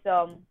this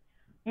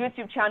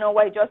YouTube channel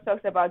where he just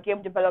talks about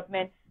game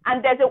development.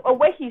 And there's a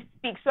way he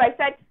speaks. So I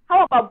said,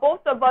 how about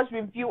both of us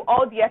review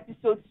all the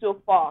episodes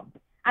so far?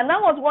 And that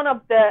was one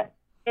of the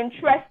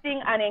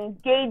interesting and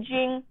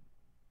engaging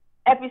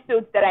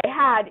episodes that I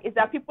had, is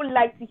that people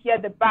like to hear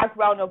the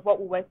background of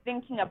what we were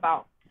thinking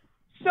about.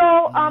 So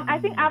I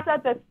think Mm, after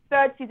the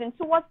third season,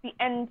 towards the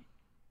end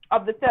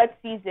of the third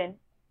season,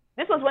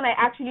 this was when I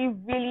actually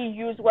really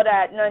used what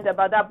I had learned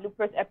about that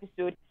bloopers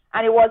episode,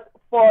 and it was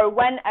for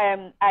when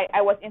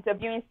I was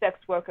interviewing sex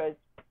workers.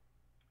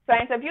 So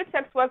I interviewed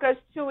sex workers,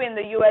 two in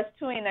the U.S.,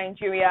 two in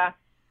Nigeria,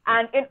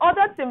 and in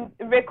order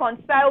to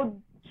reconcile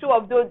two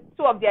of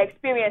their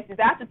experiences,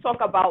 I had to talk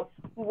about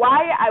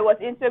why I was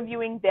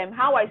interviewing them,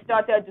 how I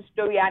started the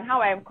story, and how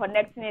I am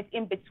connecting it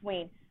in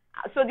between.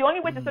 So the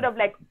only way to sort mm, of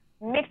like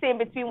mix in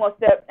between was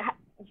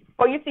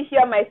for you to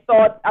hear my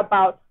thoughts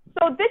about,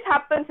 so this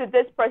happened to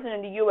this person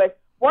in the US.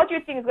 What do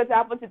you think is going to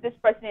happen to this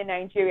person in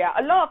Nigeria?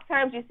 A lot of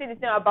times you say the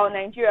same about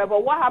Nigeria,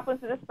 but what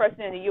happens to this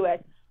person in the US?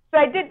 So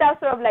I did that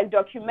sort of like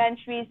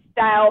documentary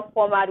style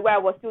format where I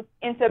was still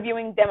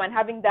interviewing them and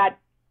having that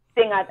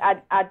thing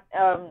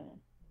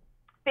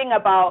thing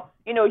about,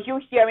 you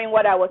hearing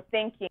what I was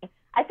thinking.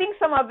 I think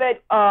some of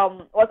it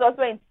was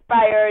also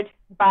inspired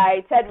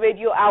by TED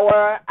Radio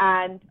Hour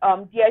and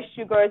Dear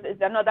Sugars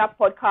is another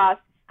podcast,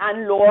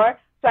 and Lore.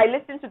 So I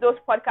listened to those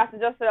podcasts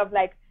and just sort of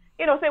like,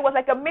 so it was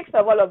like a mix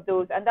of all of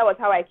those, and that was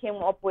how I came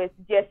up with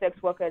Dear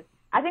Sex Workers.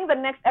 I think the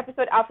next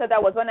episode after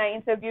that was when I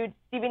interviewed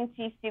Stephen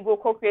T. Siegel,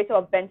 co-creator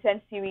of Ben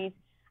 10 series,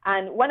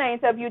 and when I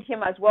interviewed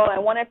him as well, I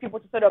wanted people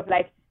to sort of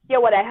like hear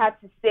what I had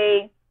to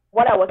say,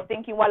 what I was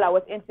thinking while I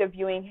was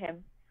interviewing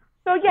him.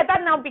 So yeah,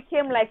 that now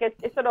became like a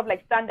sort of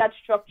like standard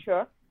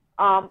structure.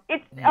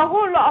 It's a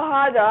whole lot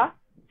harder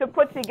to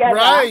put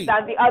together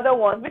than the other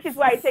ones, which is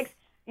why it takes,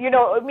 me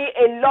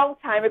a long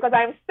time because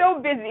I'm so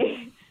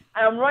busy.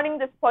 I'm running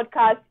this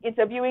podcast,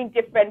 interviewing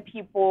different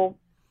people.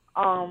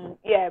 But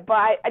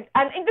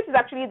I think this is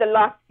actually the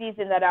last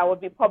season that I will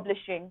be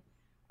publishing.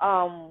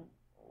 My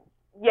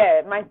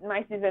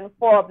season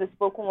 4 of the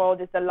Spoken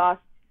World is the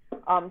last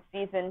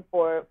season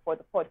for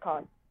the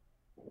podcast.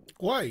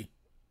 Why?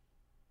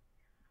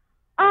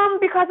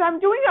 Because I'm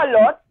doing a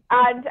lot,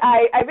 and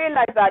I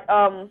realized that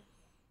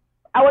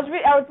I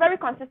was very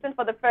consistent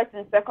for the first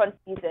and second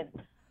season.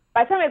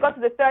 By the time I got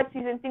to the third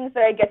season, things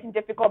started getting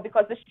difficult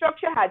because the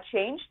structure had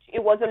changed.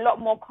 It was a lot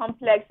more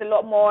complex, a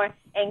lot more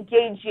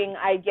engaging,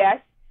 I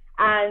guess.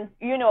 And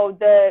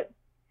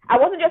I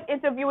wasn't just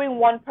interviewing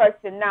one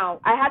person now.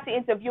 I had to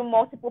interview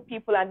multiple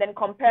people and then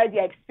compare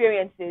their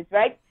experiences,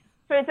 right?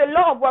 So it's a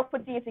lot of work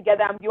putting it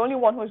together. I'm the only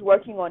one who's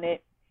working on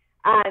it,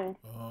 and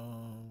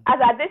as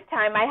at this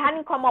time, I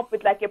hadn't come up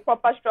with like a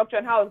proper structure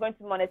on how I was going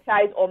to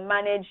monetize or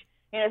manage.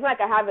 It's not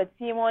like I have a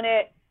team on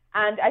it.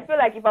 And I feel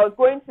like if I was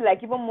going to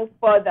like even move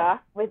further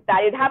with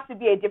that, it'd have to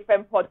be a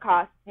different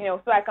podcast,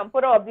 so I can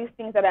put all of these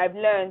things that I've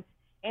learned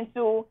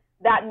into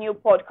that new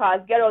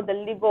podcast, get all the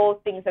legal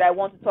things that I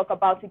want to talk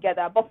about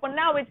together. But for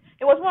now, it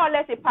was more or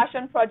less a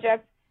passion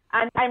project.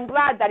 And I'm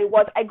glad that it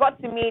was. I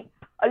got to meet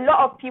a lot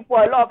of people,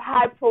 a lot of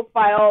high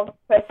profile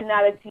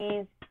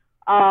personalities.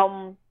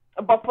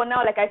 But for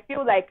now, like, I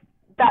feel like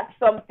that's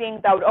something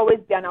that would always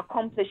be an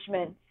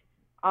accomplishment.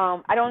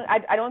 I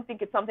don't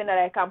think it's something that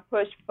I can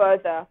push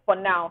further for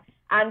now.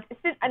 And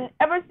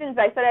ever since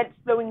I started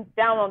slowing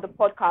down on the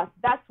podcast,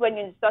 that's when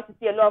you start to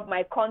see a lot of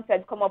my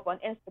content come up on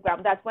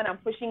Instagram. That's when I'm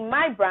pushing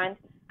my brand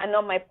and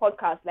not my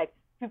podcast. Like,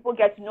 people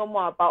get to know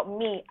more about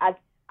me as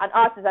an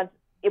artist, as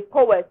a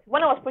poet.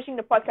 When I was pushing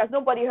the podcast,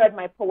 nobody heard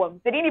my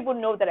poems. They didn't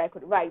even know that I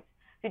could write.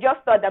 They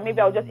just thought that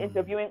maybe I was just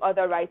interviewing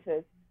other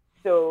writers.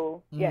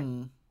 So, yeah.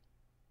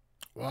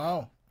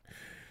 Wow.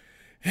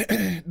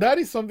 That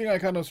is something I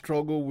kind of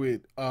struggle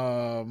with.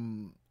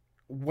 When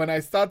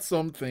I start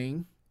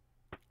something,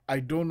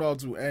 I don't know how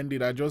to end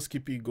it. I just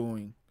keep it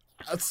going.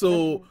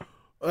 So,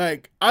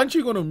 like, aren't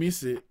you going to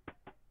miss it?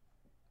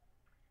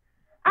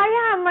 I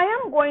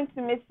am going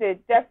to miss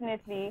it,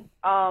 definitely,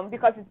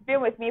 because it's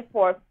been with me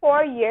for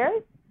 4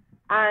 years.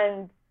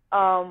 And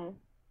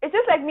it's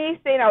just like me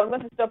saying I was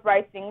going to stop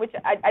writing, which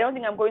I don't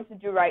think I'm going to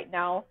do right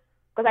now.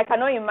 Because I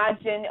cannot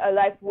imagine a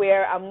life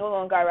where I'm no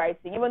longer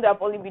writing, even though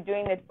I've only been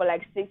doing it for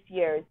like 6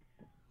 years.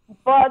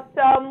 But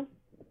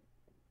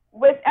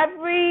with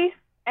every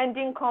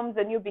ending comes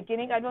a new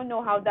beginning. I don't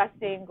know how that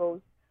saying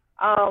goes.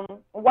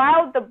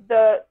 While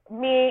the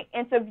me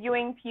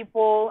interviewing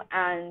people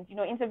and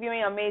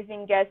interviewing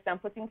amazing guests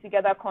and putting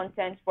together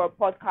content for a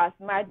podcast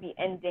might be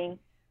ending,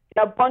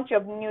 there are a bunch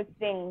of new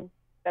things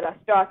that are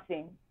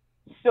starting.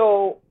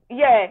 So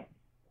yeah,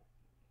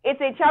 it's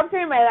a chapter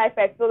in my life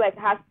I feel like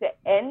has to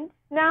end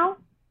now,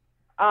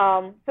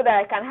 so that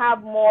I can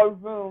have more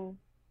room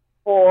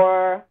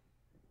for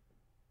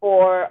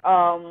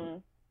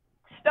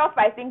stuff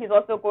I think is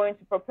also going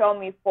to propel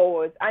me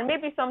forward. And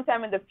maybe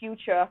sometime in the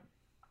future,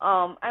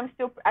 I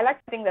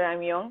like to think that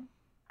I'm young.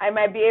 I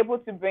might be able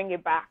to bring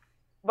it back.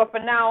 But for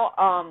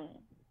now,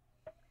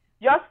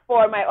 just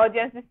for my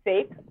audience's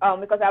sake,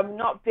 because I've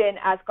not been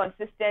as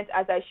consistent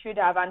as I should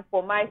have, and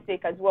for my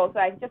sake as well, so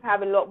I just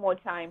have a lot more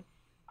time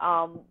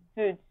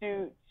to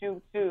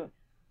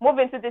move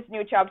into this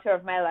new chapter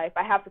of my life.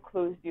 I have to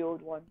close the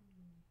old one.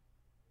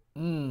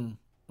 And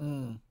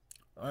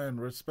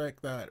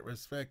respect that.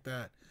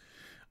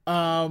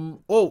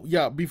 Oh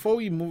yeah, before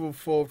we move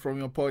forward from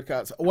your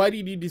podcast, why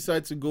did you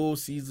decide to go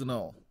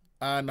seasonal?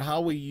 And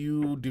how are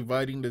you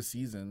dividing the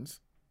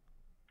seasons?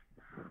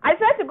 I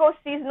decided to go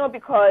seasonal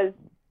because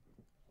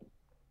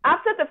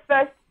after the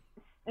first,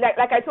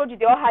 like I told you,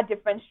 they all had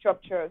different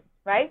structures,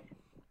 right?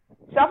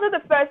 So after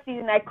the first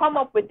season, I come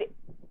up with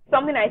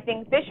something I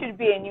think there should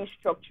be a new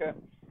structure.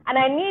 And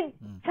I need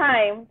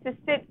time to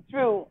sit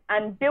through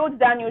and build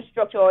that new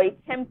structure or a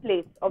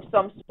template of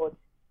some sort,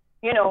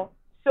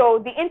 So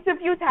the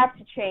interviews have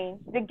to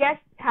change. The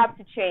guests have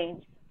to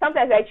change.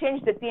 Sometimes I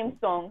change the theme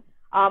song.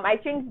 I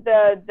change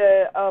the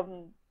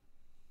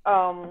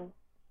um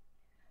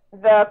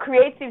the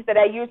creatives that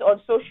I use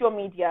on social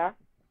media.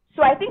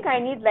 So I think I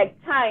need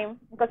like time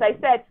because I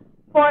said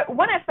for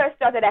when I first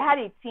started, I had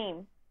a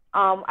team.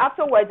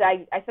 Afterwards,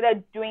 I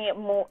started doing it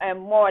more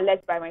or less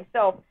by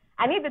myself.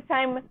 I need the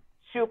time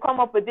to come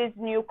up with this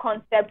new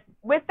concept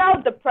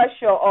without the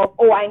pressure of,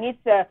 oh, I need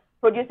to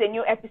produce a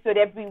new episode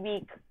every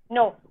week.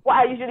 No, what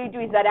I usually do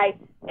is that I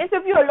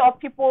interview a lot of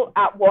people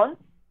at once,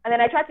 and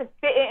then I try to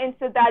fit it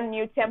into that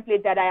new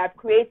template that I have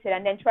created,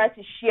 and then try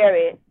to share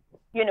it,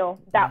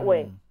 that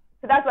way. Mm,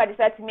 So that's why I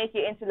decided to make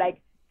it into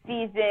like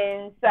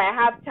seasons. So I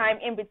have time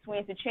in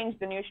between to change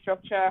the new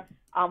structure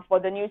for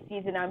the new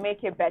season and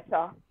make it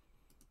better.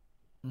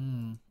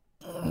 mm.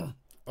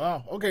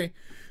 Wow. Okay.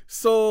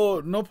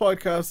 So no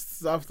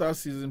podcasts after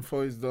season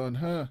 4 is done,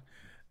 huh?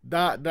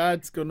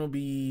 That's gonna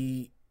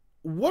be.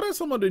 What are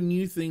some of the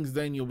new things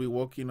then you'll be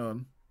working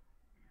on?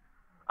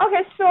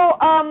 Okay, so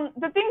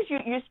the things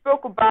you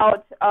spoke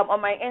about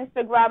on my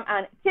Instagram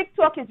and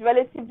TikTok is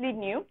relatively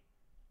new.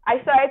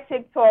 I started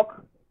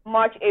TikTok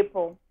March,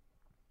 April,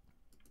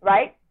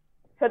 right?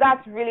 So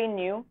that's really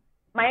new.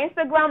 My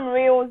Instagram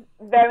Reels,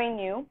 very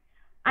new.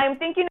 I'm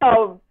thinking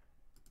of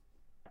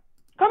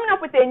coming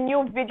up with a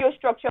new video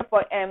structure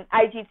for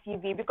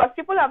IGTV because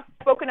people have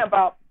spoken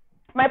about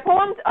my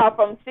poems are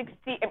from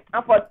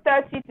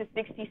 30 to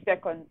 60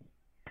 seconds,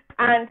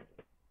 and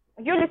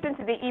you listen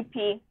to the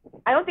EP.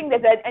 I don't think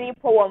there's any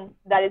poem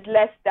that is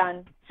less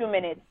than 2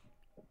 minutes,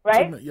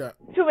 right? Yeah.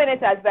 2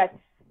 minutes as best.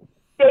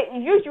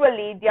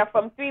 They are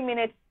from 3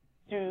 minutes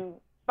to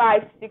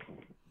 5, 6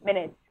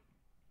 minutes.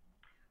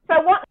 So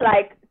I want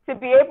like to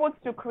be able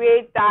to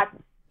create that,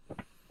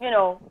 you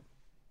know,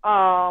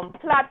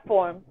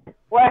 platform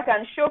where I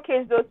can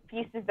showcase those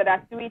pieces that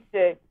are 3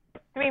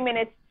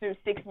 minutes to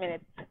 6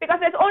 minutes. Because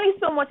there's only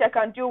so much I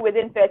can do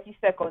within 30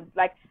 seconds.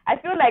 Like I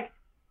feel like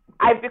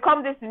I've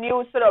become this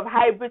new sort of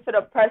hybrid sort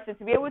of person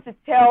to be able to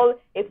tell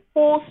a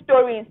full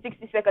story in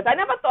 60 seconds. I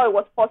never thought it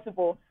was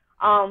possible,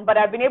 but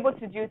I've been able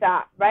to do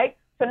that, right?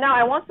 So now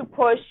I want to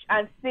push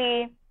and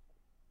see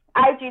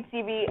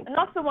IGTV,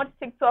 not so much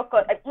TikTok,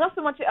 not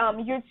so much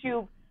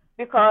YouTube,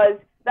 because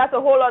that's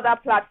a whole other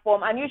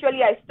platform. And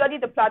usually I study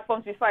the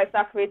platforms before I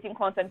start creating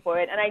content for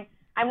it. And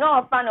I'm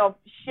not a fan of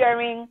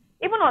sharing,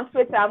 even on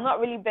Twitter. I've not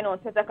really been on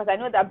Twitter because I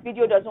know that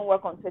video doesn't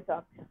work on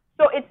Twitter.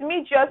 So it's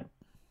me just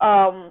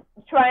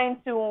trying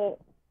to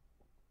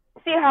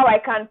see how I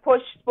can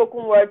push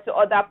spoken word to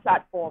other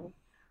platforms.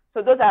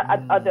 So those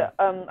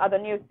are the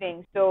new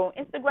things. So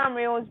Instagram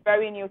Reels,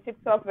 very new.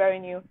 TikTok, very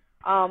new.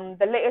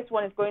 The latest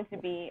one is going to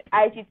be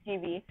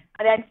IGTV,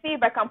 and then see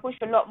if I can push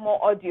a lot more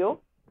audio.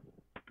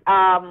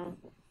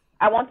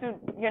 I want to,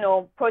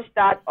 push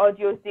that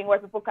audio thing where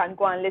people can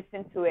go and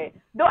listen to it.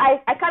 Though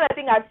I kind of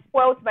think I've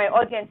spoiled my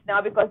audience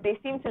now because they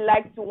seem to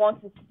like to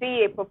want to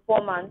see a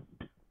performance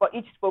for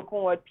each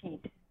spoken word piece.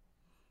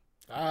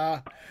 Uh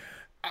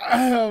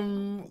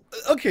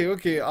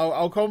okay.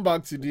 I'll come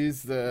back to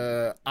this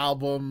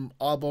album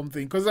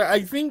thing because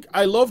I think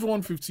I loved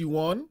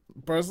 151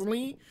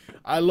 personally.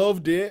 I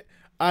loved it,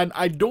 and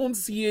I don't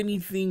see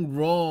anything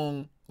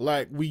wrong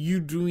like with you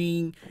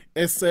doing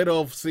a set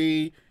of,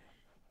 say,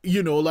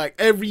 like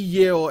every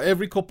year or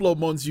every couple of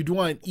months you do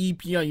an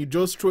EP and you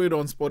just throw it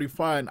on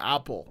Spotify and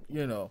Apple.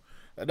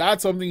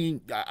 That's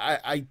something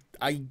I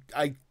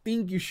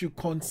think you should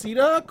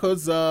consider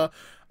because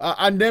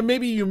and then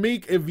maybe you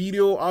make a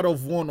video out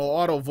of one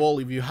or out of all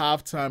if you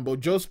have time, but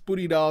just put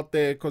it out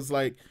there because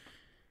like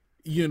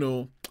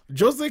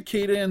just the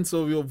cadence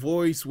of your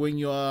voice when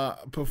you are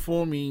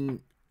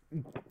performing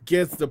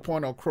gets the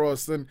point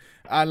across, and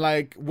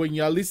like when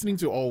you're listening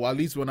to, or at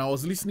least when I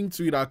was listening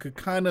to it, I could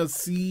kind of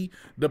see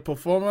the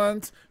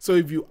performance. So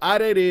if you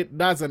added it,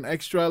 that's an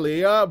extra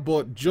layer,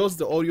 but just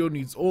the audio on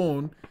its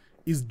own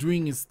is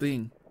doing its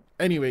thing.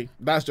 Anyway,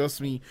 that's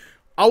just me.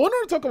 I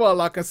wanted to talk about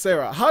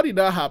Lacasera. How did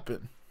that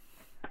happen?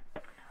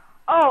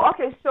 Oh,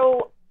 okay.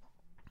 So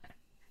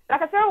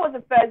Lacasera was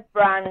the first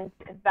brand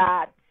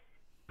that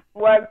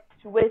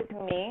worked with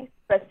me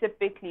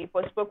specifically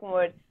for spoken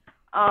word.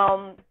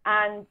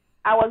 And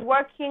I was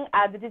working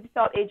at the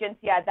digital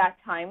agency at that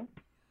time.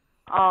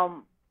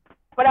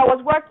 But I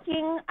was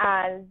working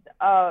as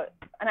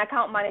an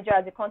account manager,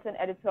 as a content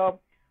editor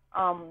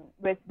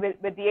with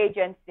the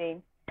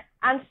agency.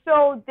 And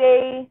so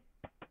they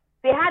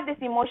had this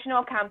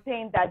emotional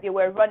campaign that they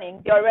were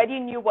running. They already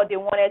knew what they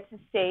wanted to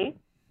say.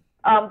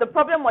 The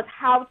problem was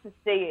how to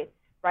say it,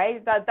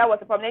 right? That was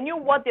the problem. They knew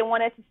what they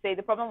wanted to say.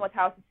 The problem was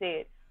how to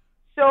say it.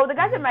 So the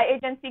guys at my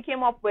agency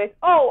came up with,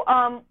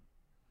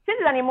 since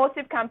it's an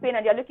emotive campaign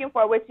and they're looking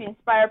for a way to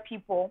inspire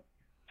people,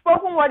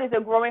 spoken word is a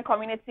growing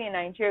community in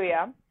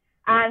Nigeria,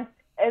 and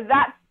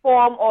that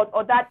form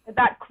or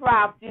that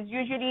craft is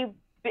usually,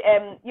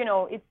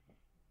 it's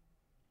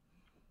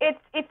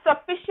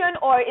sufficient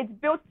or it's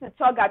built to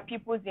tug at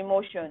people's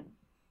emotions.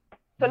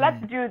 So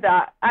let's do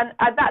that. And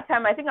at that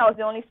time, I think I was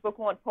the only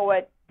spoken word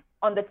poet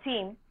on the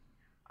team.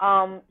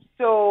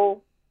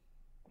 So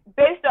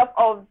based off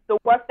of the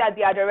work that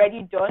they had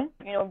already done,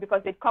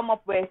 because they'd come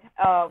up with,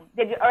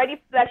 they'd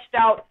already fleshed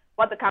out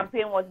what the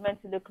campaign was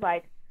meant to look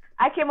like.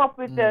 I came up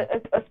with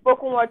a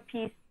spoken word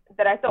piece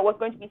that I thought was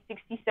going to be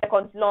 60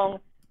 seconds long.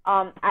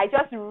 I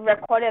just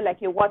recorded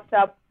like a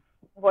WhatsApp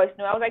voice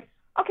note. I was like,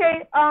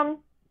 okay,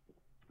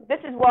 this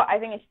is what I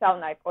think it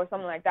sounds like, or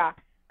something like that.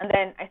 And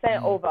then I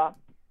sent it over,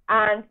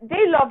 and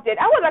they loved it.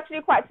 I was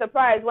actually quite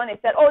surprised when they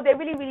said, oh, they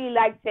really, really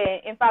liked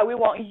it. In fact, we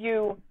want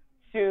you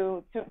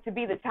to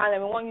be the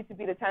talent. We want you to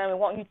be the talent. We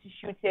want you to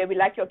shoot it. We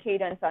like your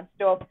cadence and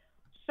stuff.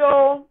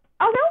 So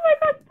I was like, oh my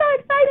God, so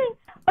exciting.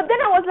 But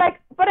then I was like,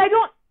 but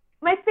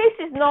my face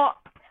is not,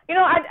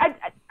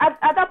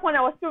 at that point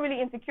I was still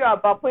really insecure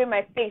about putting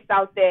my face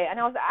out there. And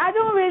I was like, I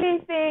don't really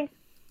think,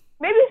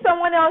 maybe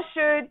someone else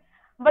should.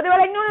 But they were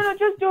like, no,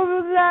 just do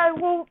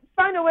it. We'll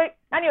find a way.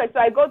 Anyway, so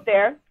I go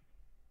there,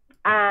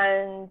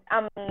 and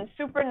I'm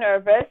super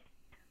nervous.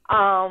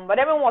 But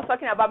everyone was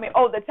talking about me,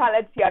 oh, the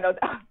talent here. And I was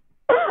like,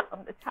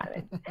 I'm the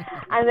talent.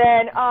 And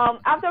then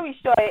after we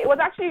shot it, it was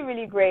actually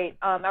really great.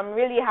 I'm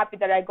really happy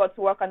that I got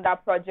to work on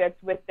that project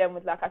with them,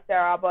 with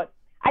Lakasera. But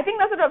I think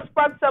that sort of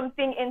sparked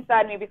something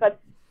inside me, because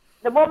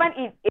the moment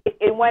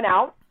it went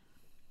out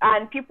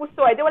and people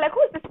saw it, they were like,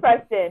 who's this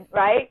person,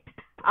 right?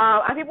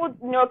 And people,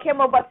 came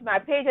over to my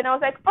page, and I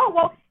was like, oh,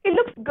 well, it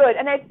looks good.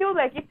 And I feel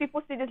like if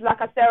people see this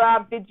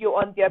Lakasera video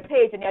on their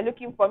page and they're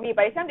looking for me,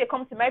 by the time they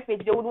come to my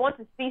page, they would want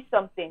to see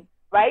something,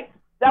 right?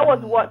 That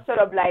was what sort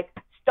of like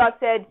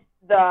started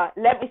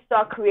let me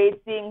start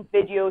creating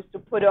videos to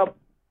put up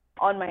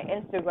on my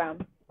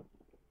Instagram.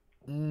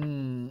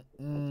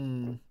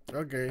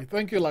 Okay,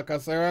 thank you,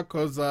 Lakasera,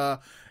 because I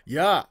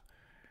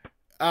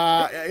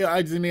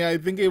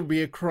think it would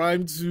be a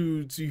crime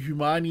to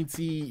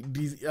humanity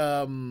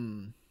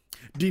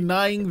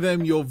denying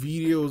them your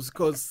videos,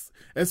 because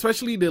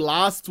especially the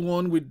last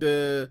one with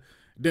the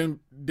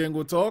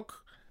Dengo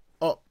Talk.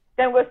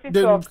 Dengo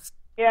Still Talk.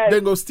 Yeah.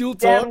 Dengo Still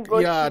Talk.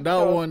 Yeah,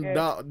 that one.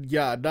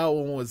 Yeah. That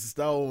one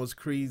was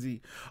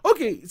crazy.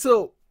 Okay,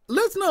 so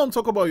let's now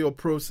talk about your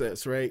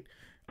process, right?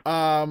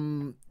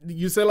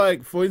 You said,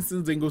 like, for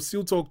instance, Dengo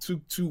Still Talk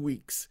took 2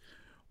 weeks.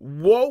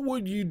 What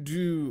would you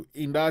do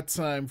in that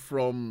time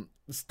from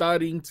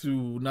starting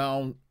to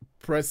now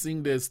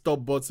pressing the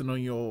stop button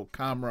on your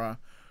camera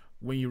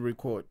when you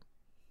record?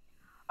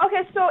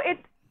 Okay, so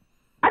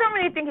I don't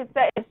really think it's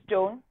set in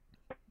stone,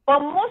 but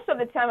most of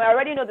the time I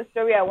already know the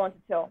story I want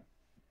to tell.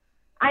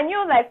 I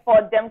knew, like,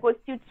 for Dengo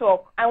Still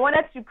Talk, I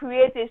wanted to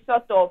create a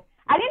sort of,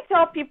 I didn't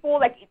tell people,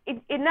 like,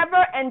 it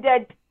never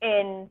ended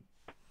in,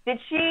 did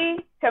she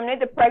terminate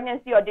the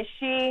pregnancy or did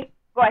she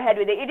go ahead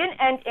with it? It didn't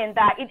end in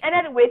that. It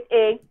ended with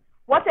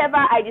whatever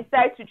I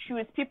decide to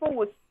choose, people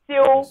will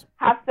still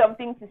have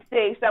something to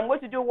say. So I'm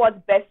going to do what's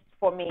best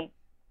for me.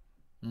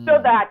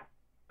 So that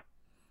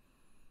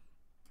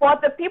for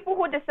the people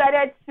who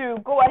decided to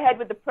go ahead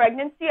with the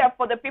pregnancy, and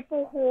for the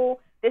people who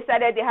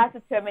decided they had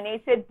to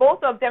terminate it,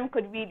 both of them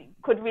could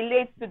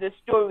relate to the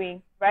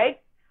story, right?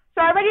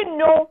 So I already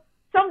know,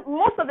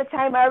 most of the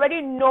time I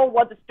already know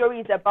what the story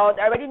is about.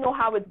 I already know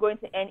how it's going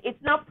to end.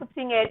 It's not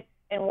putting it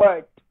in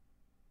words.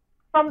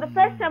 From the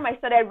first time I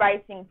started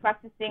writing,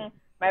 practicing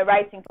my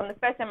writing, from the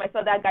first time I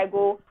saw that guy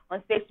go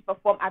on stage to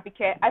perform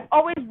Abike, I've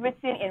always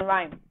written in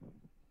rhyme.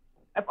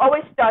 I've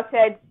always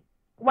started,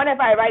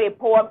 whenever I write a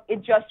poem,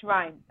 it just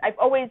rhymes. I've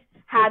always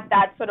had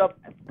that sort of,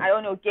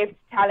 gift,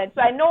 talent.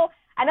 So I know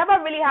I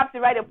never really have to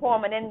write a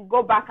poem and then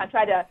go back and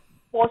try to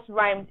force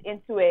rhymes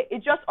into it.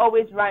 It just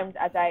always rhymes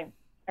as I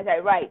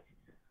write.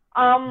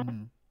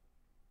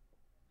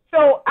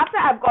 So after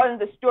I've gotten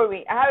the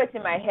story, I have it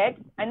in my head.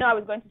 I know I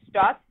was going to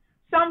start.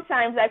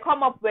 Sometimes I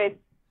come up with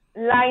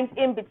lines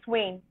in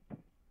between,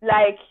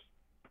 like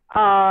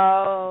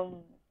I'm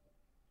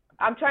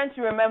trying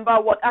to remember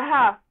what.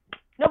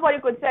 Nobody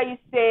could tell you,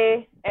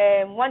 say,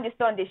 when the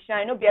sun they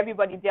shine, no be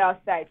everybody there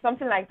outside,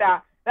 something like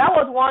that. That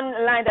was one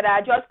line that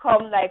I just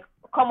come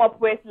up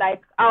with,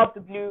 like, out of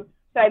the blue.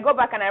 So I go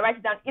back and I write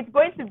it down. It's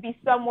going to be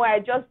somewhere, I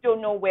just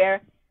don't know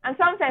where. And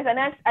sometimes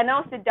I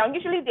now sit down.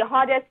 Usually the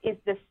hardest is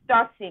the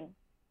starting.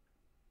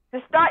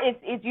 The start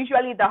is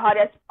usually the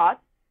hardest part.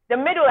 The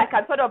middle, I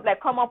can sort of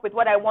like come up with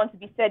what I want to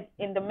be said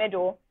in the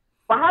middle.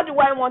 But how do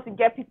I want to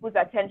get people's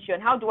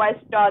attention? How do I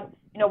start,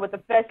 with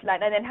the first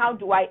line, and then how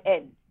do I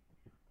end?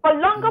 For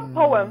longer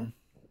poems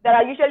that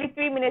are usually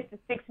 3 minutes to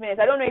 6 minutes,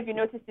 I don't know if you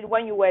noticed it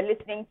when you were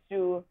listening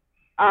to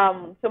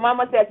So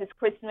Mama Says It's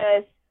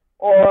Christmas,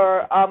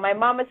 or My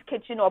Mama's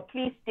Kitchen, or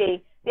Please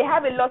Stay. They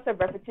have a lot of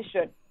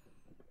repetition.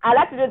 I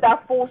like to do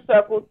that full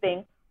circle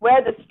thing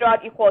where the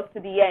start equals to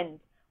the end.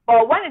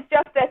 But when it's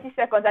just 30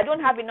 seconds, I don't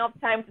have enough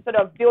time to sort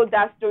of build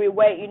that story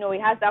where,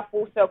 it has that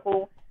full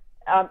circle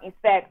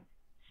effect.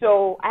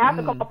 So I have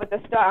to come up with the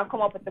start and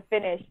come up with the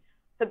finish.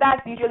 So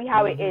that's usually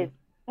how it is.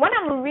 When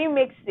I'm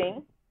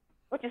remixing,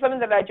 which is something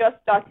that I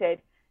just started,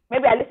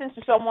 maybe I listen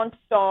to someone's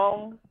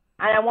song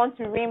and I want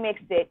to remix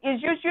it.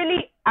 It's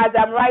usually, as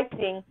I'm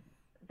writing,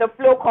 the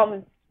flow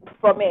comes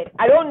from it.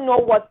 I don't know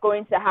what's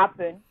going to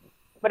happen,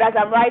 but as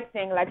I'm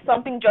writing, like,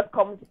 something just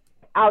comes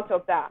out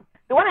of that.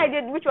 The one I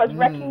did, which was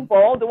Wrecking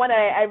Ball, the one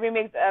I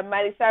remixed,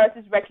 Miley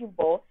Cyrus's Wrecking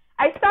Ball,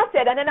 I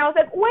started and then I was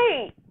like,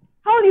 wait,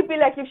 how would it be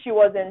like if she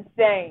was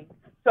insane?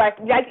 So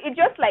it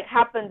just like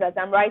happens as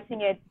I'm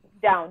writing it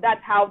down.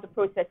 That's how the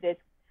process is.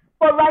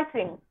 For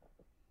writing,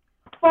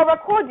 for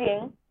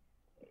recording,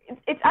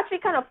 it's actually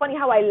kind of funny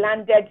how I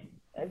landed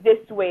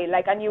this way.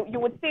 Like, and you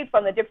would see it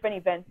from the different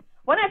events.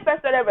 When I first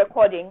started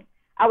recording,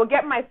 I would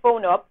get my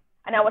phone up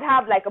and I would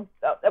have like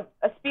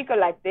a speaker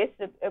like this,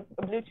 a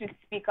Bluetooth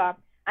speaker,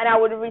 and I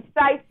would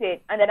recite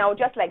it, and then I would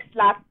just like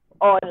slap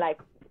on like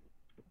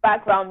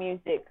background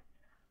music.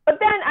 But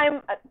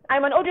then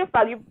I'm an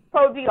audiophile, you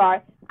probably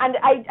are, and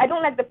I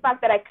don't like the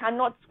fact that I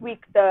cannot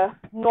tweak the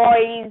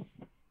noise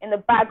in the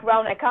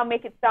background. I can't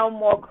make it sound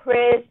more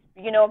crisp,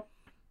 you know.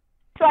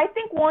 So I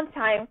think one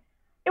time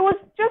it was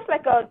just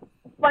like a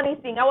funny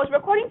thing. I was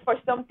recording for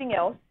something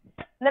else,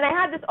 and then I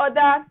had this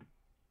other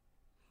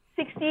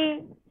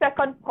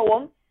 60-second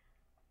poem,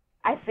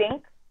 I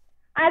think.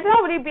 And I thought,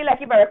 how would it be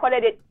like if I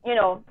recorded it, you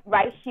know,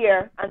 right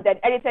here and then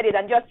edited it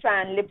and just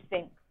try and lip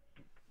sync?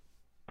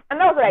 And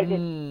that was what I did.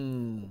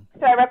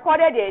 So I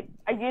recorded it.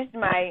 I used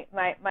my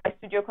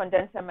studio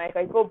condenser mic.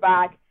 I go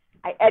back,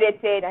 I edit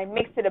it, I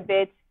mix it a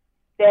bit,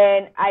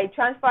 then I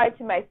transfer it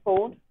to my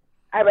phone,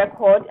 I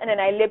record, and then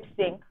I lip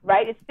sync,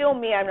 right? It's still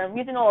me, and I'm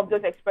using all of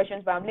those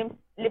expressions, but I'm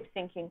lip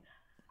syncing.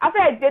 After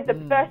I did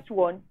the first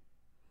one,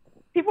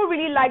 people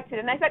really liked it,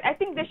 and I said, I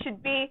think this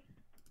should be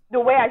the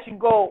way I should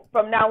go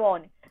from now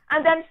on.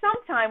 And then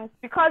sometimes,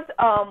 because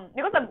of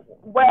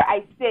where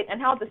I sit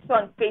and how the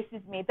sun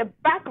faces me, the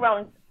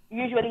background's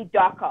usually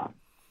darker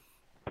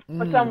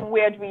for some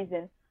weird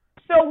reason.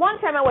 So one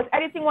time I was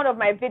editing one of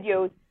my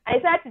videos, and I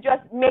decided to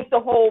just make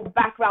the whole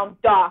background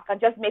dark and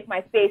just make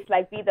my face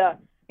like be the,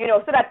 you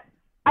know, so that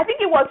I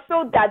think it was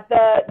so that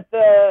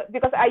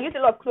because I used a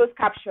lot of closed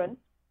captions,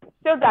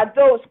 so that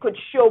those could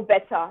show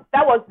better.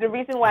 That was the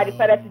reason why I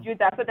decided to do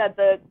that, so that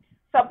the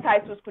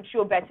subtitles could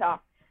show better.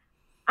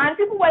 And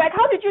people were like,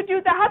 how did you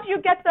do that? How do you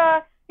get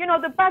the, you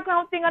know, the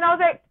background thing? And I was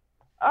like,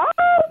 oh,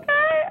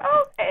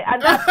 okay.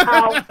 And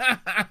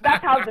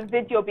that's how the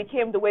video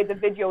became the way the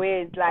video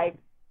is. Like,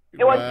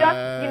 it was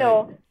just, you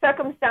know,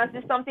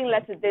 circumstances, something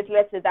led to this,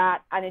 led to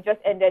that, and it just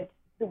ended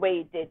the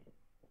way it did.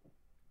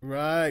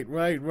 Right.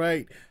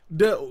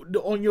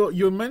 On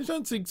you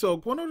mentioned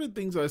TikTok. One of the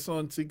things I saw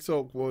on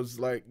TikTok was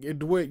like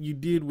what you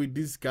did with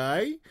this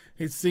guy.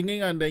 He's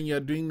singing, and then you're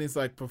doing this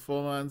like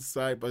performance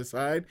side by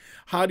side.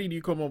 How did you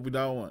come up with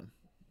that one?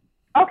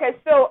 Okay,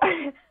 so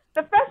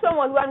the first one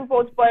was when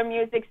Vote Boy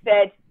Music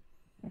said,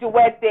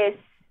 duet this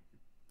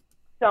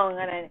song,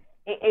 and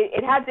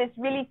it had this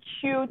really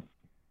cute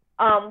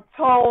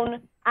tone.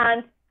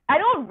 And I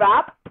don't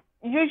rap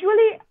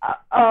usually.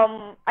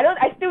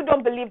 I still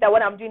don't believe that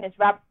what I'm doing is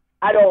rap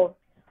at all.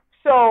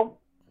 So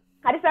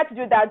I decided to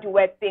do that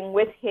duet thing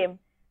with him,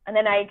 and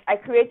then I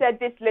created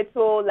this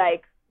little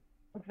like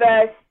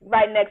verse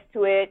right next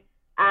to it,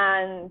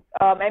 and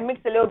I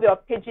mixed a little bit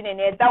of pidgin in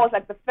it. That was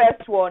like the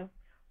first one.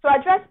 So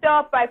I dressed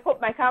up, I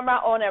put my camera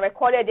on, I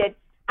recorded it,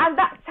 and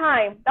that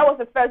time, that was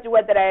the first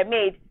duet that I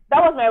made.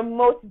 That was my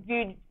most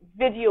viewed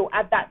video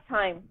at that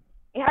time.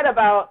 It had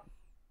about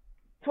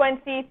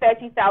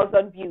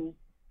 30,000 views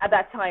at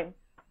that time.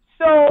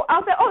 So I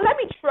was like, oh, let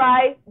me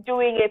try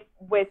doing it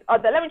with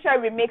let me try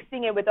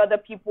remixing it with other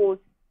people's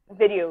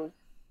videos.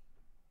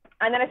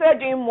 And then I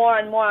started doing more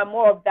and more and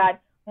more of that,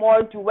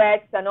 more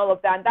duets and all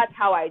of that. And that's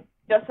how I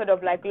just sort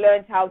of like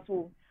learned how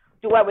to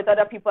duet with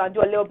other people and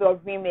do a little bit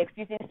of remix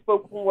using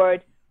spoken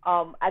word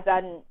as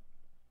an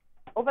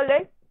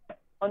overlay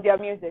on their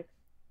music.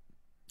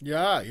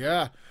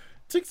 Yeah.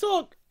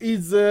 TikTok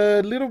is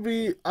a little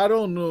bit, I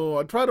don't know.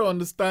 I try to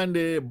understand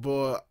it,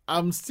 but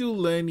I'm still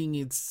learning.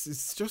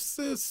 It's just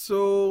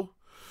so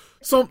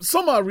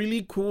some are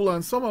really cool,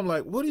 and some I'm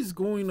like, what is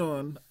going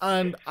on?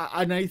 And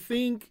I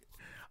think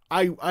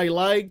I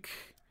like,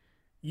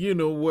 you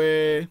know,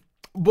 where.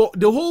 But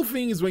the whole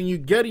thing is when you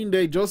get in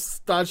there, it just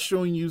start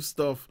showing you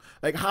stuff.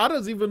 Like, how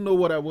does it even know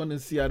what I want to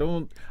see? I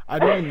don't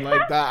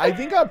like that. I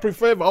think I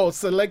prefer if I was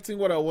selecting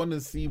what I want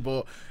to see.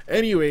 But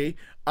anyway,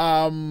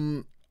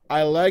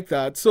 I like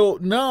that. So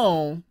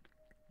now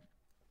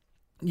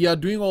you're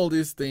doing all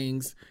these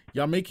things.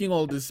 You're making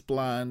all these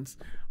plans.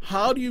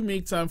 How do you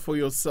make time for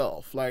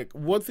yourself? Like,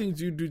 what things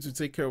do you do to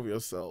take care of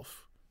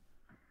yourself?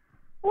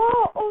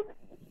 Well,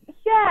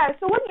 yeah.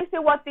 So when you say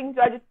what things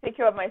do I do to take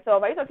care of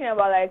myself, are you talking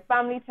about like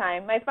family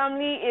time? My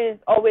family is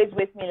always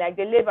with me. Like,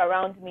 they live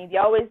around me.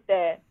 They're always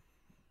there.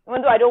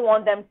 Even though I don't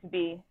want them to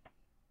be,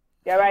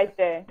 they're right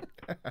there.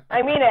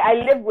 I mean, I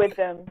live with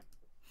them.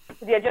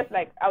 They're just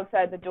like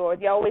outside the door.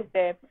 They're always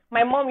there.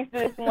 My mom used to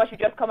do this thing where she'd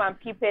just come and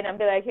peep in and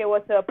be like, hey,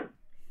 what's up?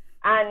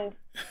 And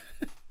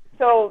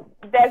so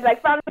there's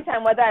like family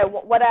time, whether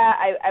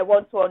I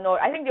want to or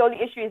not. I think the only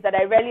issue is that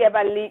I rarely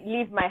ever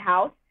leave my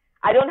house.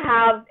 I don't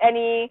have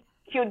any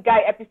cute guy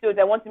episodes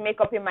I want to make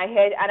up in my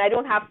head, and I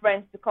don't have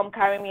friends to come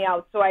carry me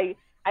out. So I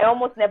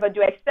almost never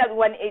do, except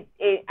when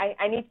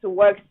I need to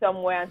work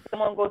somewhere and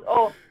someone goes,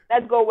 oh,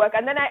 let's go work.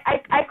 And then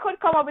I could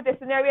come up with a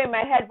scenario in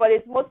my head, but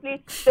it's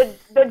mostly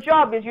the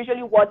job is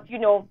usually what, you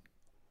know,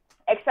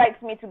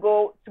 excites me to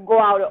go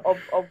out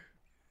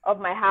of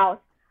my house.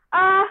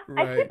 Right.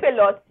 I sleep a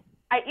lot.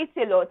 I eat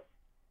a lot.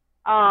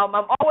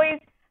 I'm always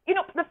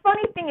the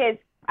funny thing is,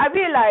 I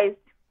realized,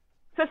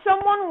 so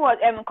someone was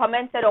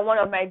commented on one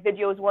of my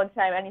videos one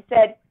time, and he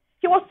said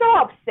he was so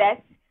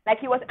upset, like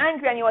he was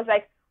angry, and he was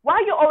like, why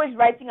are you always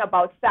writing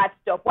about sad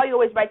stuff? Why are you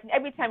always writing,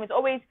 every time it's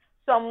always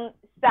some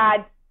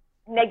sad,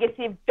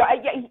 negative, dark.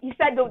 He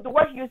said the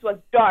word he used was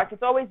dark.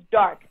 It's always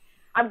dark.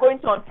 I'm going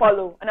to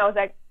unfollow. And I was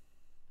like,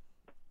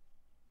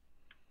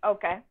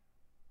 okay.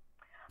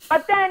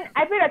 But then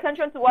I paid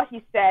attention to what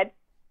he said,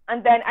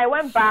 and then I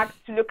went back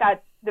to look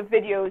at the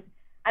videos,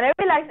 and I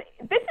realized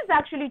this is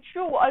actually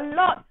true. A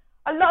lot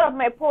of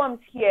my poems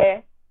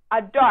here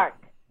are dark,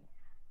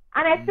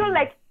 and I feel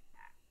like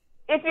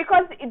it's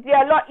because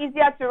they're a lot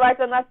easier to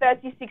write on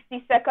 30,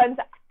 60 seconds.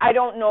 I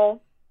don't know.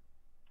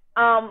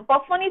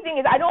 But funny thing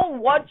is, I don't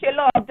watch a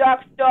lot of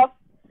dark stuff.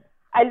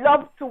 I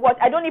love to watch.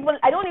 I don't even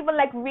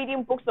like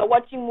reading books or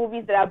watching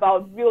movies that are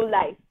about real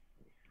life.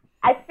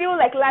 I feel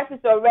like life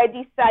is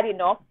already sad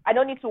enough. I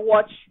don't need to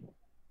watch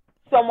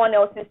someone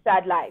else's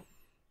sad life.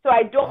 So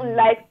I don't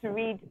like to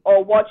read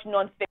or watch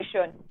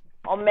nonfiction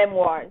or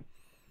memoirs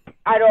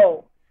at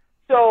all.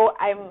 So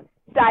I'm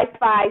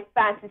sci-fi,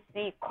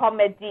 fantasy,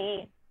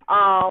 comedy,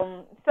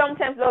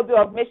 sometimes a little bit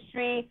of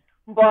mystery,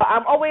 but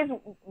I'm always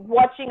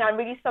watching and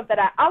reading stuff that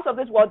are out of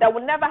this world that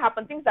will never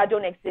happen, things that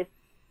don't exist.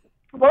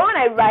 But when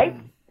I write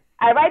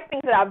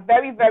things that are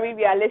very, very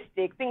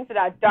realistic, things that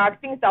are dark,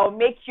 things that will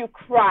make you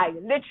cry.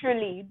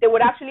 Literally, they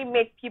would actually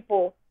make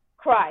people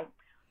cry.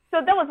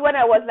 So that was when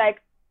I was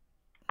like,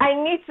 I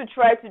need to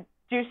try to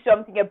do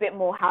something a bit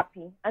more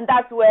happy. And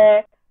that's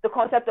where the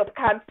concept of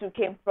cancel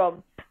came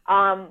from.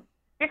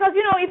 Because,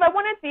 if I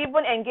wanted to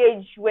even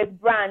engage with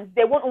brands,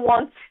 they wouldn't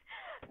want,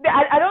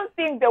 I don't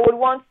think they would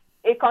want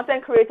a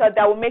content creator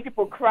that will make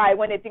people cry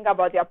when they think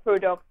about their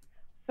product.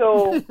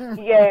 So,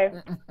 yeah,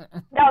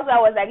 that was why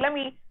I was like, let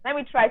me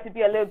try to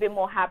be a little bit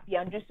more happy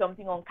and do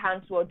something on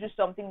cancel or do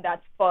something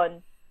that's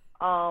fun.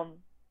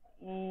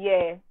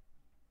 Yeah.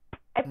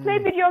 I play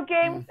video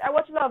games. I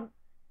watch a lot of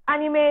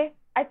anime.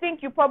 I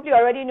think you probably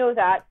already know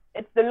that.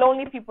 It's the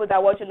lonely people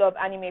that watch a lot of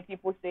anime.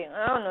 People say,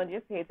 I don't know,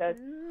 just haters.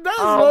 That's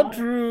not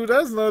true.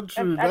 That's not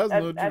true. I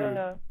don't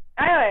know.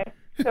 Anyway,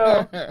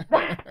 so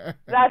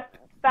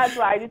that's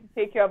why I need to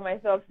take care of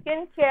myself.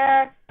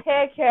 Skincare,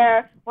 hair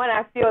care, when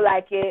I feel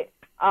like it.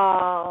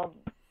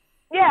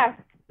 Yeah.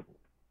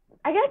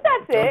 I guess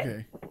that's it.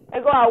 Okay.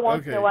 I go out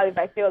once in a while if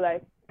I feel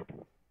like.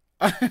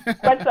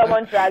 When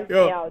someone drags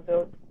me out,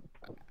 though.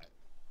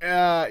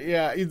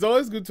 Yeah, it's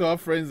always good to have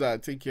friends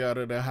that take you out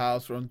of the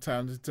house from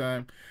time to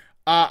time.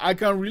 I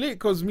can relate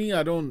because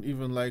I don't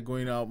even like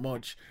going out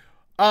much.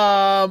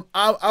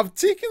 I've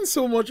taken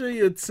so much of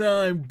your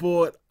time,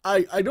 but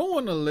I don't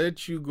want to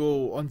let you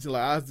go until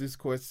I ask this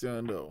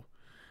question though.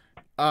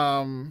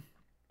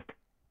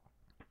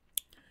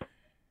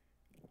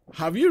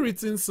 Have you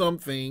written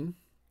something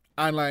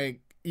and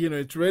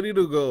it's ready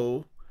to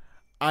go?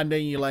 And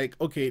then you're like,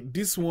 okay,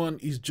 this one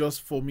is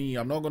just for me.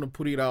 I'm not going to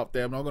put it out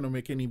there. I'm not going to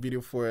make any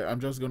video for it. I'm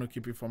just going to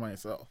keep it for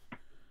myself.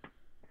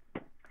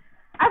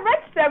 I've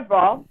read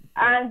several.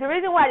 And the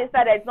reason why I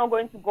decided it's not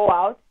going to go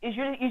out is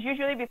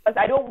usually because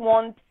I don't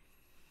want...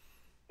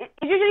 It's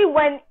usually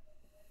when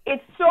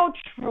it's so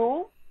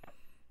true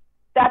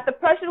that the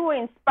person who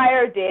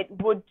inspired it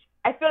would...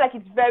 I feel like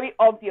it's very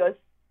obvious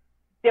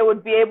they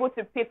would be able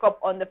to pick up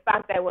on the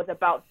fact that it was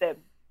about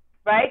them.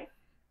 Right?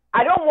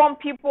 I don't want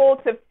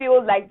people to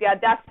feel like they are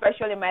that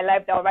special in my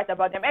life that I'll write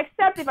about them,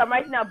 except if I'm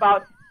writing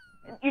about,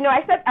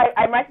 I said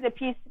I'm writing a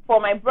piece for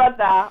my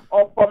brother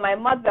or for my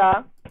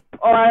mother,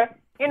 or,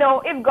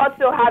 if God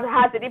so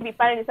has it, if he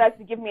finally decides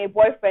to give me a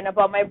boyfriend,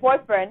 about my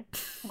boyfriend.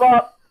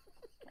 But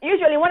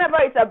usually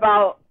whenever it's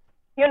about,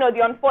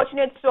 the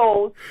unfortunate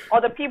souls or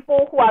the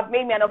people who have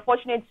made me an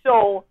unfortunate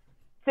soul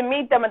to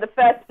meet them in the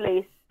first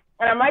place,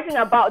 and I'm writing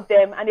about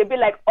them, and they'll be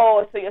like,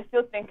 oh, so you're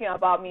still thinking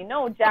about me.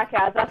 No,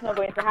 jackass, that's not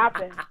going to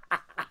happen.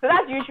 So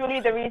that's usually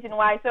the reason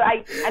why. So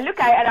I look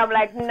at it, and I'm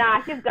like,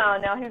 nah, he's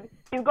gone now. He's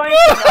going to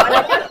now. And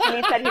I just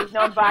deleted his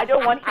number. I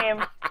don't want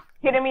him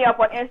hitting me up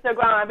on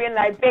Instagram and being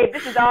like, babe,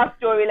 this is our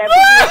story. Like,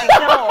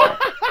 no.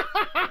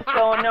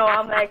 So, no,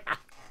 I'm like,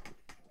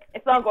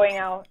 it's not going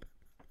out.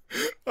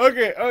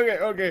 Okay.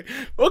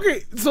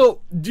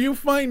 So do you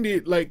find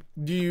it,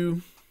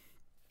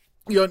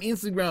 you're on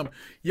Instagram,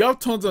 you have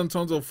tons and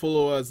tons of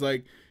followers.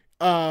 Do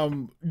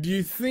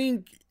you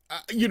think,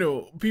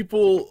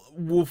 people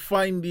will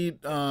find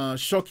it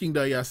shocking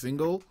that you're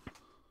single?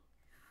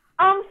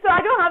 So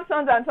I don't have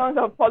tons and tons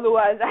of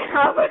followers.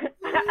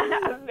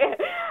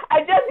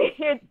 I just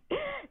hit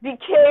the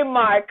K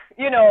mark,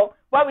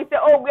 where we say,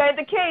 oh, we're in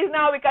the K's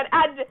now, we can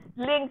add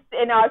links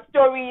in our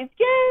stories.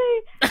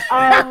 Yay!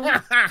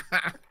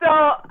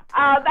 So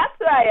that's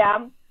where I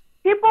am.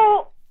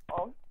 People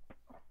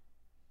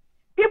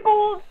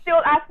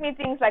still ask me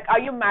things like, are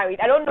you married?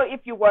 I don't know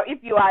if you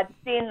had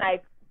seen,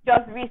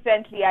 just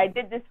recently, I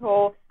did this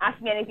whole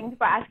ask me anything.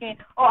 People are asking me,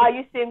 oh, are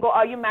you single?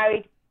 Are you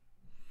married?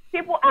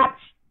 People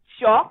act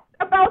shocked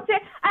about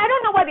it. I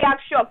don't know why they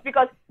act shocked,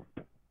 because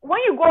when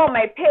you go on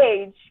my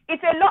page,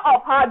 it's a lot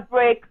of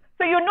heartbreak.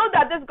 So you know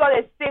that this girl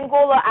is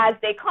single as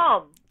they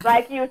come.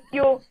 You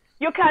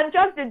you can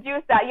just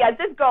deduce that, yeah,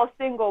 this girl's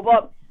single,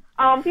 but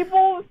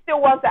people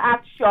still want to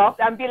act shocked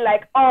and be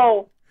like,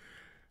 oh,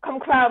 come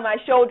cry on my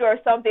shoulder or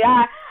something.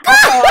 I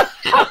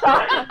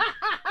thought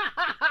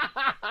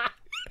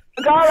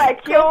a girl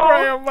like you,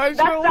 that's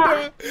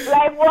not,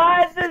 like,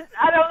 what?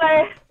 I don't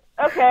like,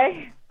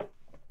 okay.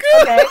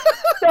 Okay,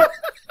 so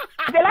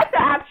they like to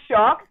act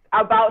shocked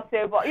about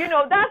it, but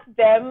that's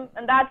them,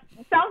 and that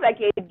sounds like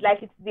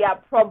it's their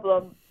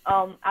problem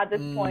at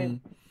this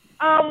point.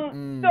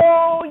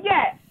 So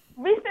yeah,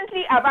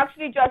 recently I've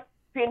actually just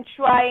been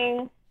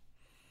trying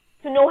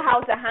to know how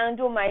to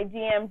handle my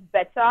DMs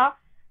better,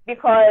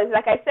 because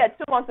like I said,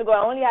 2 months ago I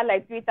only had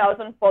like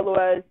 3,000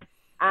 followers,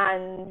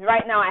 and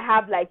right now I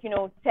have like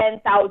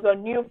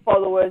 10,000 new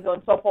followers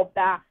on top of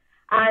that,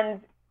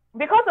 and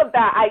because of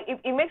that,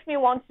 it makes me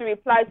want to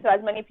reply to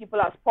as many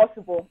people as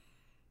possible.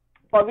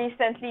 But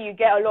recently, you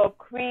get a lot of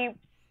creeps,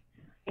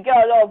 you get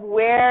a lot of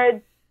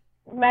weird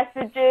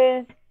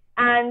messages,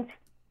 and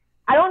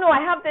I don't know, I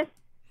have this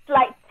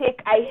slight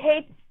tick. I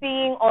hate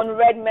seeing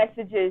unread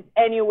messages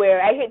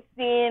anywhere. I hate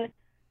seeing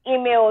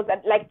emails, and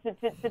like to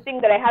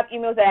think that I have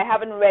emails that I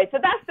haven't read. So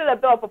that's still a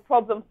bit of a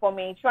problem for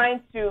me,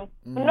 trying to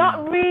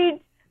not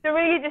read the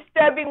really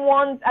disturbing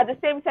ones at the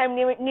same time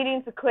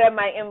needing to clear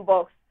my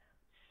inbox.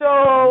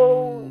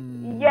 So,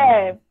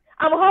 yeah,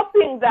 I'm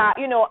hoping that,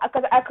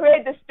 because I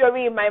created this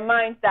story in my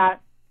mind that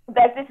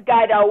there's this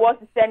guy that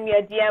wants to send me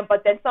a DM,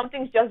 but then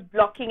something's just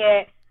blocking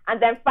it, and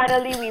then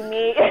finally we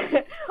meet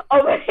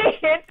over the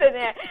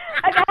internet.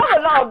 Like, I have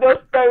a lot of those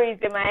stories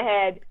in my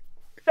head.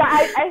 So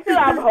I still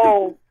have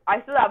hope.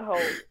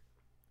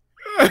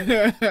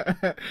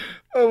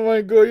 Oh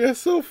my god, you're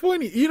so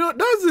funny.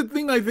 That's the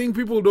thing I think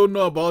people don't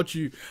know about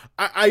you.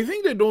 I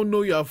think they don't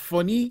know you're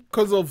funny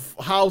because of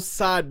how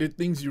sad the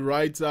things you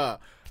write are.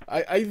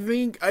 I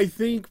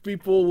think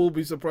people will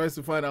be surprised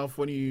to find how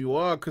funny you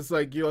are, because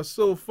like you're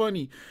so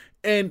funny.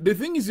 And the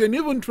thing is, you're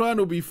not even trying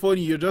to be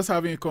funny, you're just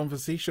having a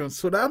conversation.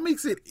 So that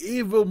makes it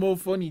even more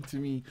funny to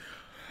me.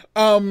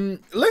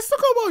 Let's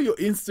talk about your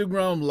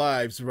Instagram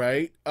lives,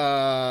 right?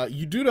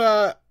 You do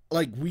that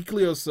like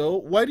weekly or so.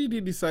 Why did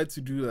you decide to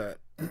do that?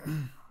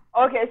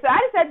 Okay, so I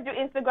decided to do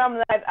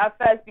Instagram Live at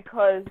first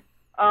because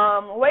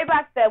way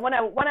back then when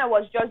I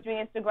was just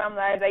doing Instagram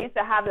Live, I used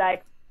to have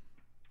like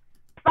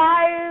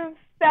 5,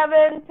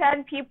 7,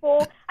 10 people,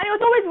 and it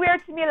was always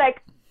weird to me.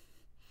 Like,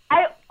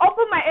 I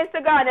open my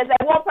Instagram and there's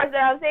like one person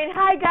I'm saying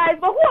hi guys,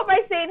 but who am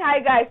I saying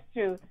hi guys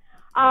to?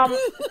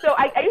 So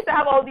I used to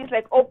have all these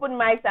like open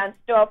mics and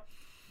stuff.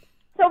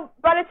 So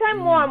by the time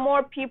more and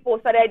more people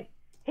started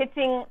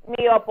hitting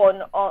me up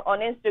on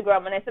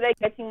Instagram, and I started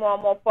getting more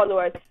and more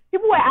followers,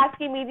 people were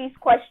asking me these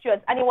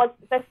questions, and it was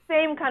the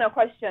same kind of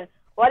question.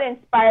 What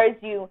inspires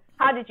you?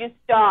 How did you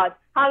start?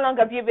 How long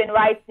have you been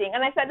writing?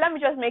 And I said, let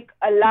me just make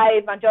a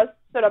live and just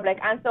sort of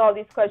like answer all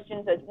these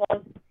questions at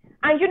once.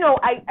 And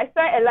I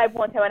started a live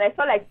one time and I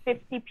saw like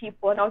 50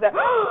 people, and I was like,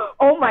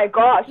 oh my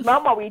gosh,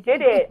 mama, we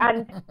did it.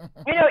 And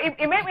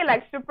it made me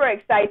like super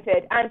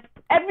excited. And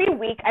every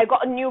week I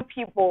got new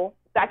people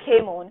that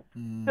came on.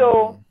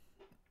 So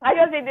I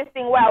just did this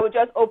thing where I would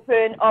just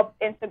open up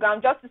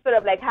Instagram just to sort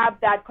of like have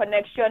that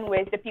connection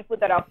with the people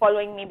that are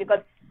following me,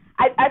 because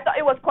I thought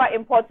it was quite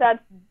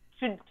important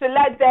to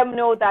let them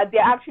know that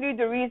they're actually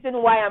the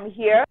reason why I'm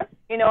here.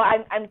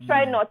 I'm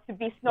trying not to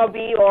be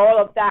snobby or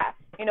all of that.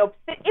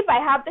 If I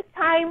have the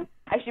time,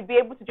 I should be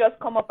able to just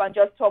come up and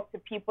just talk to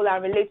people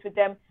and relate with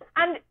them,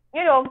 and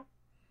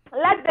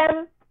let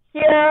them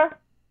hear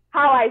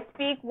how I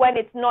speak when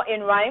it's not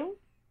in rhyme,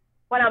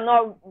 when I'm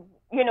not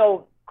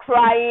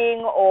crying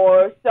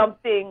or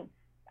something,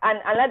 and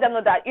let them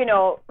know that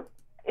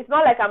it's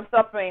not like I'm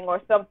suffering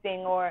or something,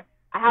 or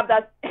I have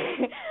that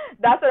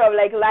that sort of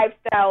like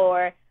lifestyle,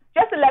 or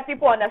just to let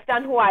people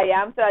understand who I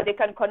am so that they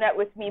can connect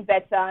with me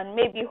better and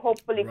maybe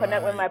hopefully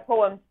connect with my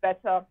poems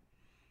better.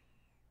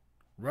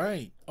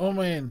 Right. Oh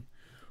man.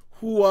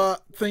 Huwa,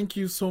 thank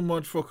you so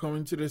much for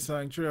coming to the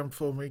sanctuary and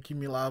for making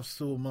me laugh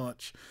so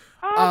much.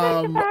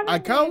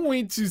 I can't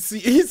wait to see.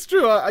 It's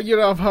true.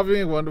 I'm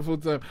having a wonderful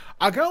time.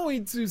 I can't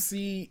wait to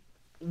see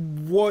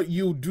what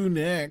you do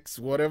next,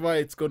 whatever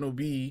it's gonna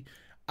be.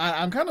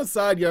 I'm kind of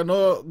sad you're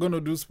not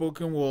gonna do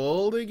spoken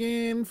word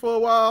again for a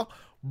while,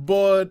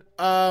 but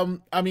I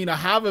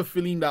have a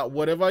feeling that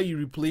whatever you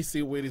replace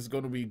it with is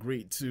gonna be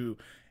great too.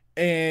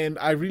 And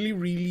I really,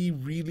 really,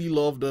 really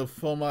love the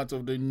format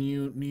of the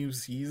new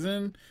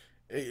season.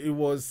 It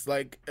was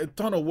like a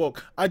ton of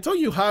work. I thought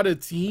you had a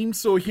team,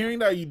 so hearing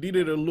that you did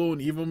it alone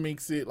even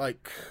makes it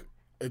like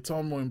a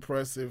ton more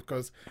impressive,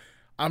 because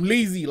I'm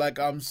lazy. Like,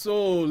 I'm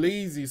so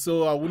lazy,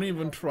 so I wouldn't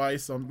even try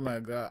something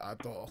like that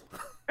at all.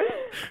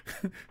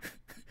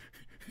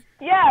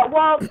 Yeah,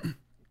 well,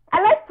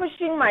 I like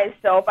pushing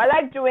myself. I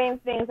like doing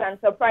things and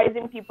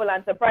surprising people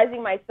and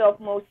surprising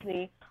myself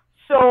mostly.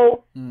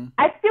 So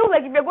I feel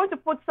like if you're going to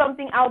put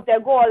something out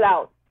there, go all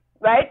out,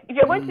 right? If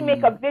you're going to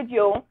make a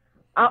video,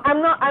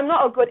 I'm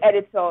not a good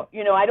editor.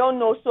 I don't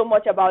know so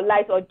much about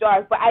light or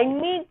dark, but I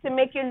need to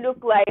make it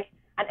look like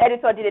an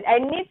editor did it. I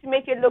need to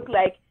make it look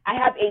like I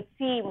have a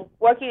team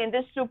working in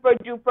this super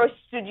duper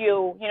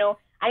studio.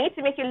 I need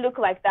to make it look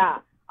like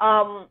that.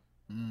 Mm.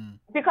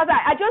 Because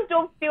I just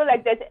don't feel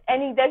like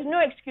there's no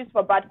excuse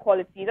for bad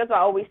quality. That's what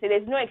I always say.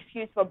 There's no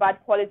excuse for bad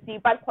quality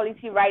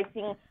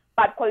writing,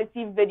 bad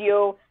quality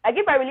video. Like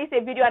if I release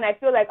a video and I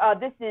feel like, oh,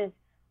 this is,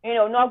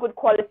 not good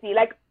quality.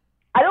 Like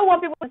I don't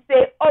want people to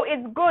say, oh,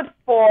 it's good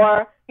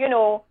for,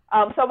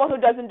 someone who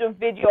doesn't do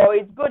video.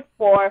 It's good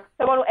for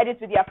someone who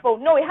edits with their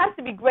phone. No, it has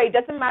to be great. It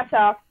doesn't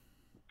matter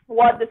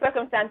what the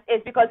circumstance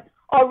is, because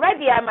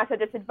already I'm at a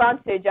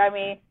disadvantage. I'm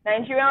a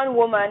Nigerian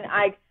woman.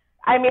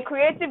 I'm a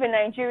creative in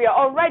Nigeria.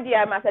 Already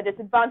I'm at a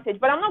disadvantage,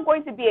 but I'm not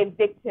going to be a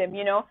victim,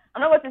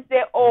 I'm not going to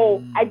say,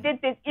 oh, I did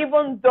this,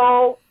 even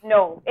though,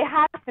 no, it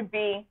has to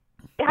be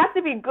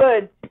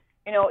good.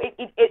 It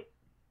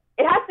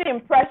has to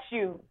impress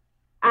you.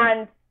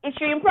 And it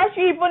should impress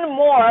you even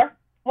more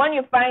when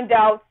you find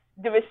out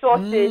the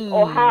resources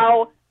or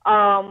how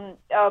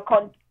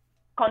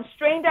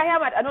constrained I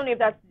am. I don't know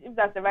if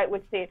that's the right way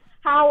to say it.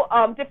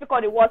 How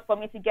difficult it was for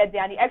me to get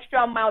there and the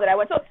extra mile that I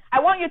went. So I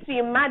want you to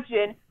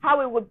imagine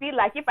how it would be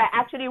like if I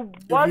actually was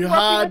working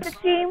with the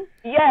team.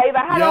 Yeah, if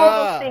I had all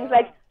those things.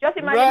 Like just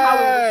imagine how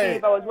it would be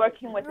if I was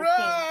working with the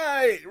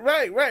team.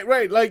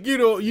 Right. Like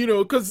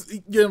because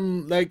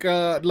like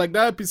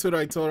that episode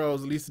I thought I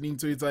was listening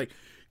to. It's like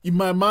in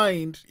my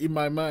mind,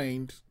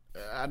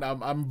 and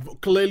I'm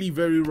clearly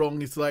very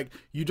wrong. It's like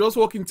you just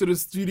walk into the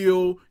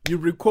studio, you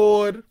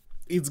record.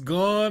 It's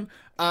gone.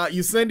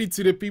 You send it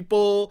to the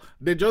people.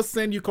 They just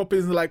send you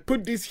copies and like,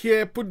 put this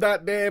here, put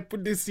that there,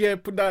 put this here,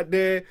 put that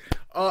there.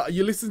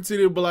 You listen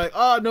to it, but like,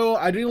 oh no,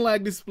 I didn't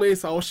like this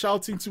place. I was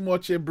shouting too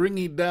much here, bring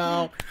it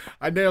down.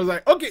 And then I was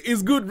like, okay,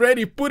 it's good,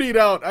 ready, put it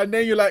out. And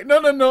then you're like,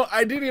 no,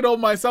 I did it all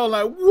myself.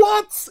 Like,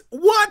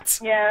 what?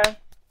 Yeah.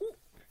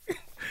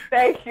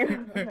 Thank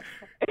you.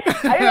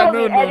 I don't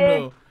know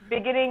no.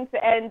 Beginning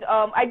to end.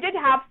 I did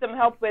have some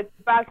help with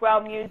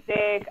background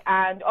music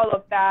and all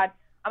of that.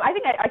 I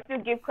think I still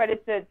give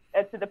credit to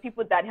the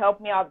people that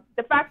helped me out.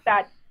 The fact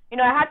that,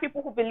 I had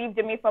people who believed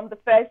in me from the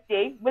first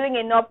day, willing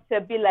enough to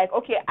be like,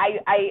 okay,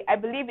 I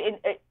believe in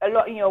a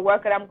lot in your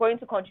work and I'm going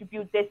to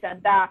contribute this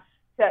and that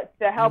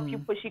to help you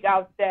push it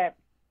out there.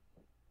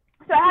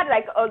 So I had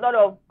like a lot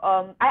of,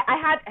 I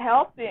had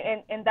help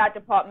in that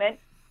department.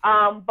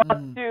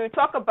 But to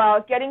talk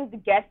about getting the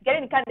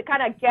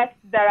kind of guests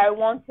that I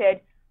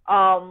wanted,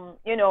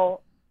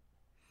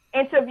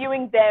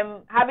 interviewing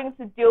them, having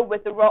to deal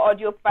with the raw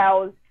audio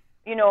files,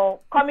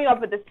 coming up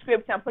with the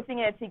script and putting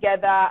it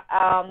together,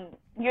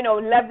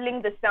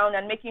 leveling the sound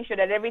and making sure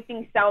that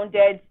everything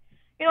sounded,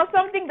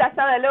 something that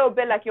sounded a little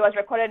bit like it was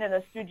recorded in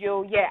a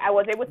studio. Yeah, I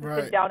was able to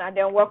sit down and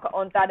then work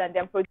on that and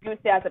then produce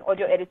it as an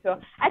audio editor.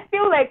 I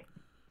feel like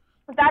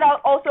that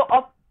also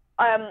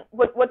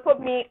would put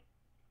me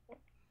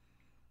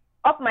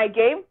up my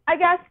game, I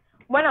guess,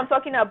 when I'm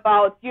talking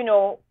about,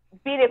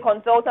 being a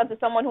consultant to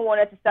someone who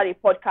wanted to start a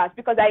podcast,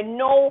 because I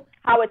know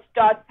how it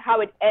starts, how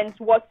it ends,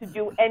 what to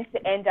do end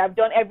to end. I've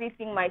done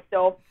everything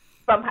myself,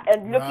 from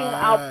looking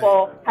out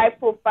for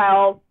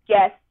high-profile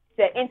guests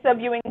to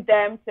interviewing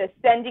them to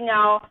sending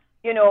out,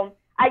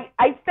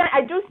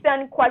 I do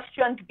send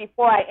questions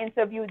before I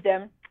interview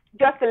them,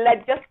 just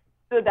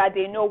so that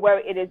they know where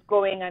it is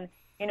going, and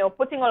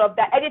putting all of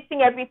that,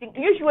 editing everything.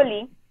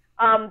 Usually,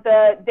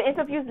 the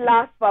interviews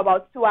last for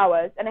about 2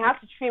 hours, and I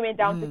have to trim it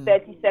down to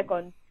 30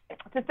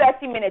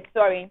 minutes,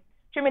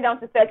 trim it down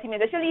to 30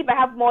 minutes. Especially if I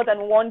have more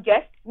than one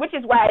guest, which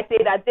is why I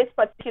say that this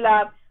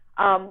particular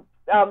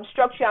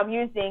structure I'm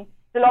using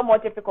is a lot more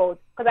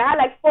difficult. Because I had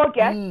like 4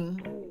 guests,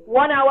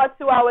 1 hour,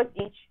 2 hours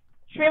each,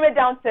 trim it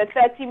down to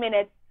 30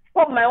 minutes,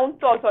 put my own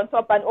thoughts on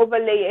top and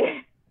overlay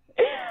it.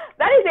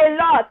 That is a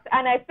lot,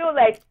 and I feel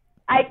like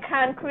I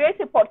can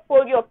create a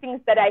portfolio of things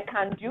that I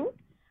can do,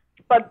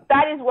 but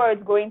that is where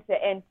it's going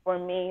to end for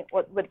me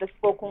with the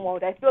spoken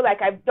word. I feel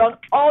like I've done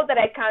all that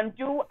I can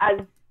do as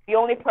the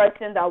only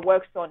person that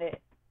works on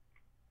it.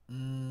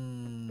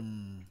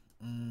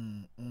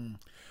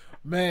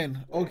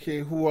 Man,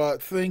 okay,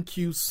 Huwa, thank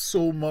you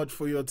so much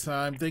for your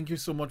time. Thank you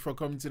so much for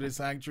coming to the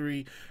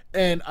sanctuary.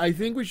 And I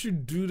think we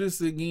should do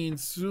this again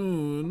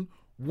soon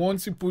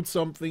once you put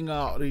something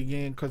out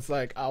again, because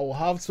like I will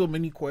have so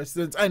many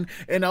questions. And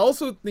I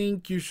also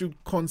think you should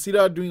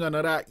consider doing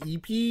another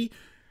EP.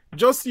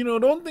 Just,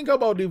 don't think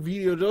about the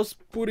video.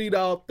 Just put it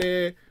out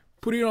there.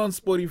 Put it on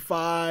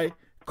Spotify.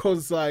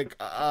 Because, like,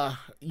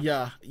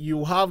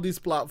 you have this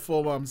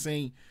platform. I'm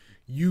saying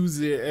use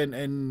it.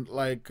 And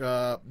like,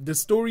 the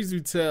stories you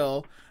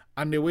tell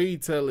and the way you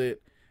tell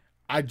it,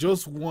 I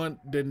just want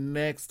the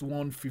next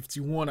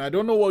 151. I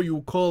don't know what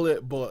you call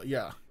it, but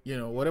yeah,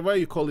 whatever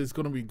you call it, it's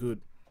going to be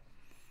good.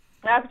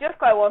 I've just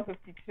called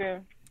 152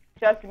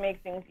 just to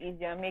make things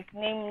easier.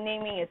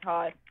 Naming is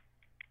hard.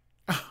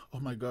 Oh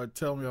my God,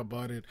 tell me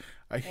about it.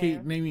 I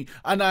hate naming.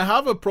 And I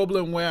have a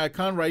problem where I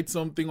can't write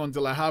something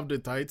until I have the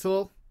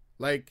title.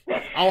 Like,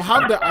 I'll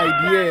have the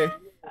idea.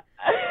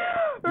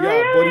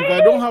 Yeah, but if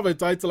I don't have a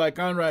title, I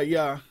can't write.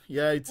 Yeah,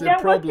 it's a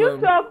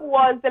problem.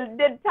 What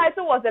the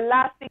title was the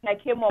last thing I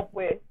came up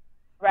with,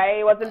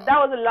 right? That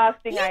was the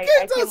last thing I came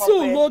up with. That's so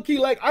lucky.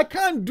 Like, I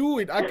can't do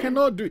it. I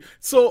cannot do it.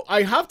 So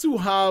I have to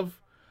have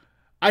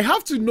I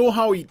have to know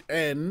how it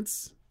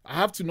ends.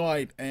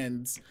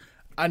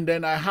 And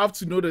then I have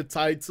to know the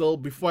title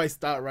before I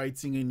start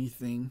writing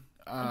anything.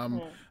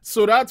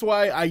 So that's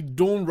why I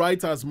don't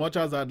write as much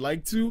as I'd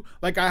like to.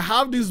 Like, I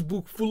have this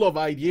book full of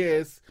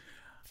ideas,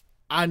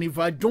 and if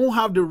I don't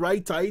have the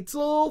right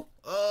title,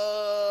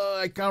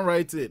 I can't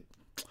write it.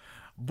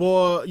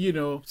 But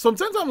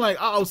sometimes I'm like,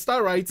 I'll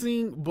start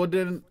writing, but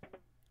then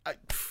I,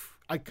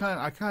 I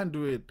can't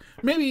do it.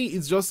 Maybe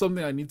it's just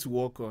something I need to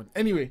work on.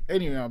 Anyway,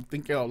 I'm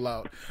thinking out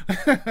loud.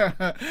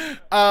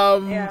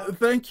 Yeah.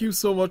 Thank you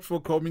so much for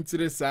coming to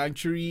the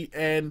sanctuary,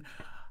 and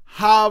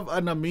have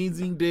an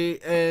amazing day.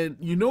 And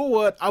you know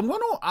what? I'm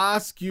gonna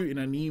ask you in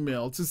an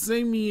email to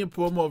send me a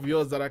poem of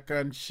yours that I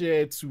can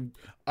share to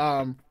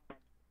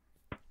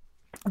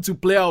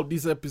play out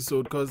this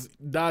episode, because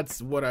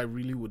that's what I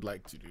really would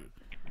like to do.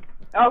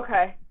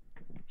 Okay.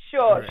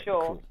 Sure, Right,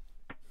 sure. cool.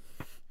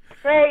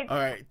 Great. All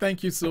right,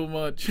 thank you so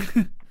much.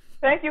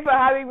 Thank you for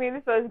having me.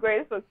 This was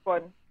great. This was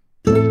fun.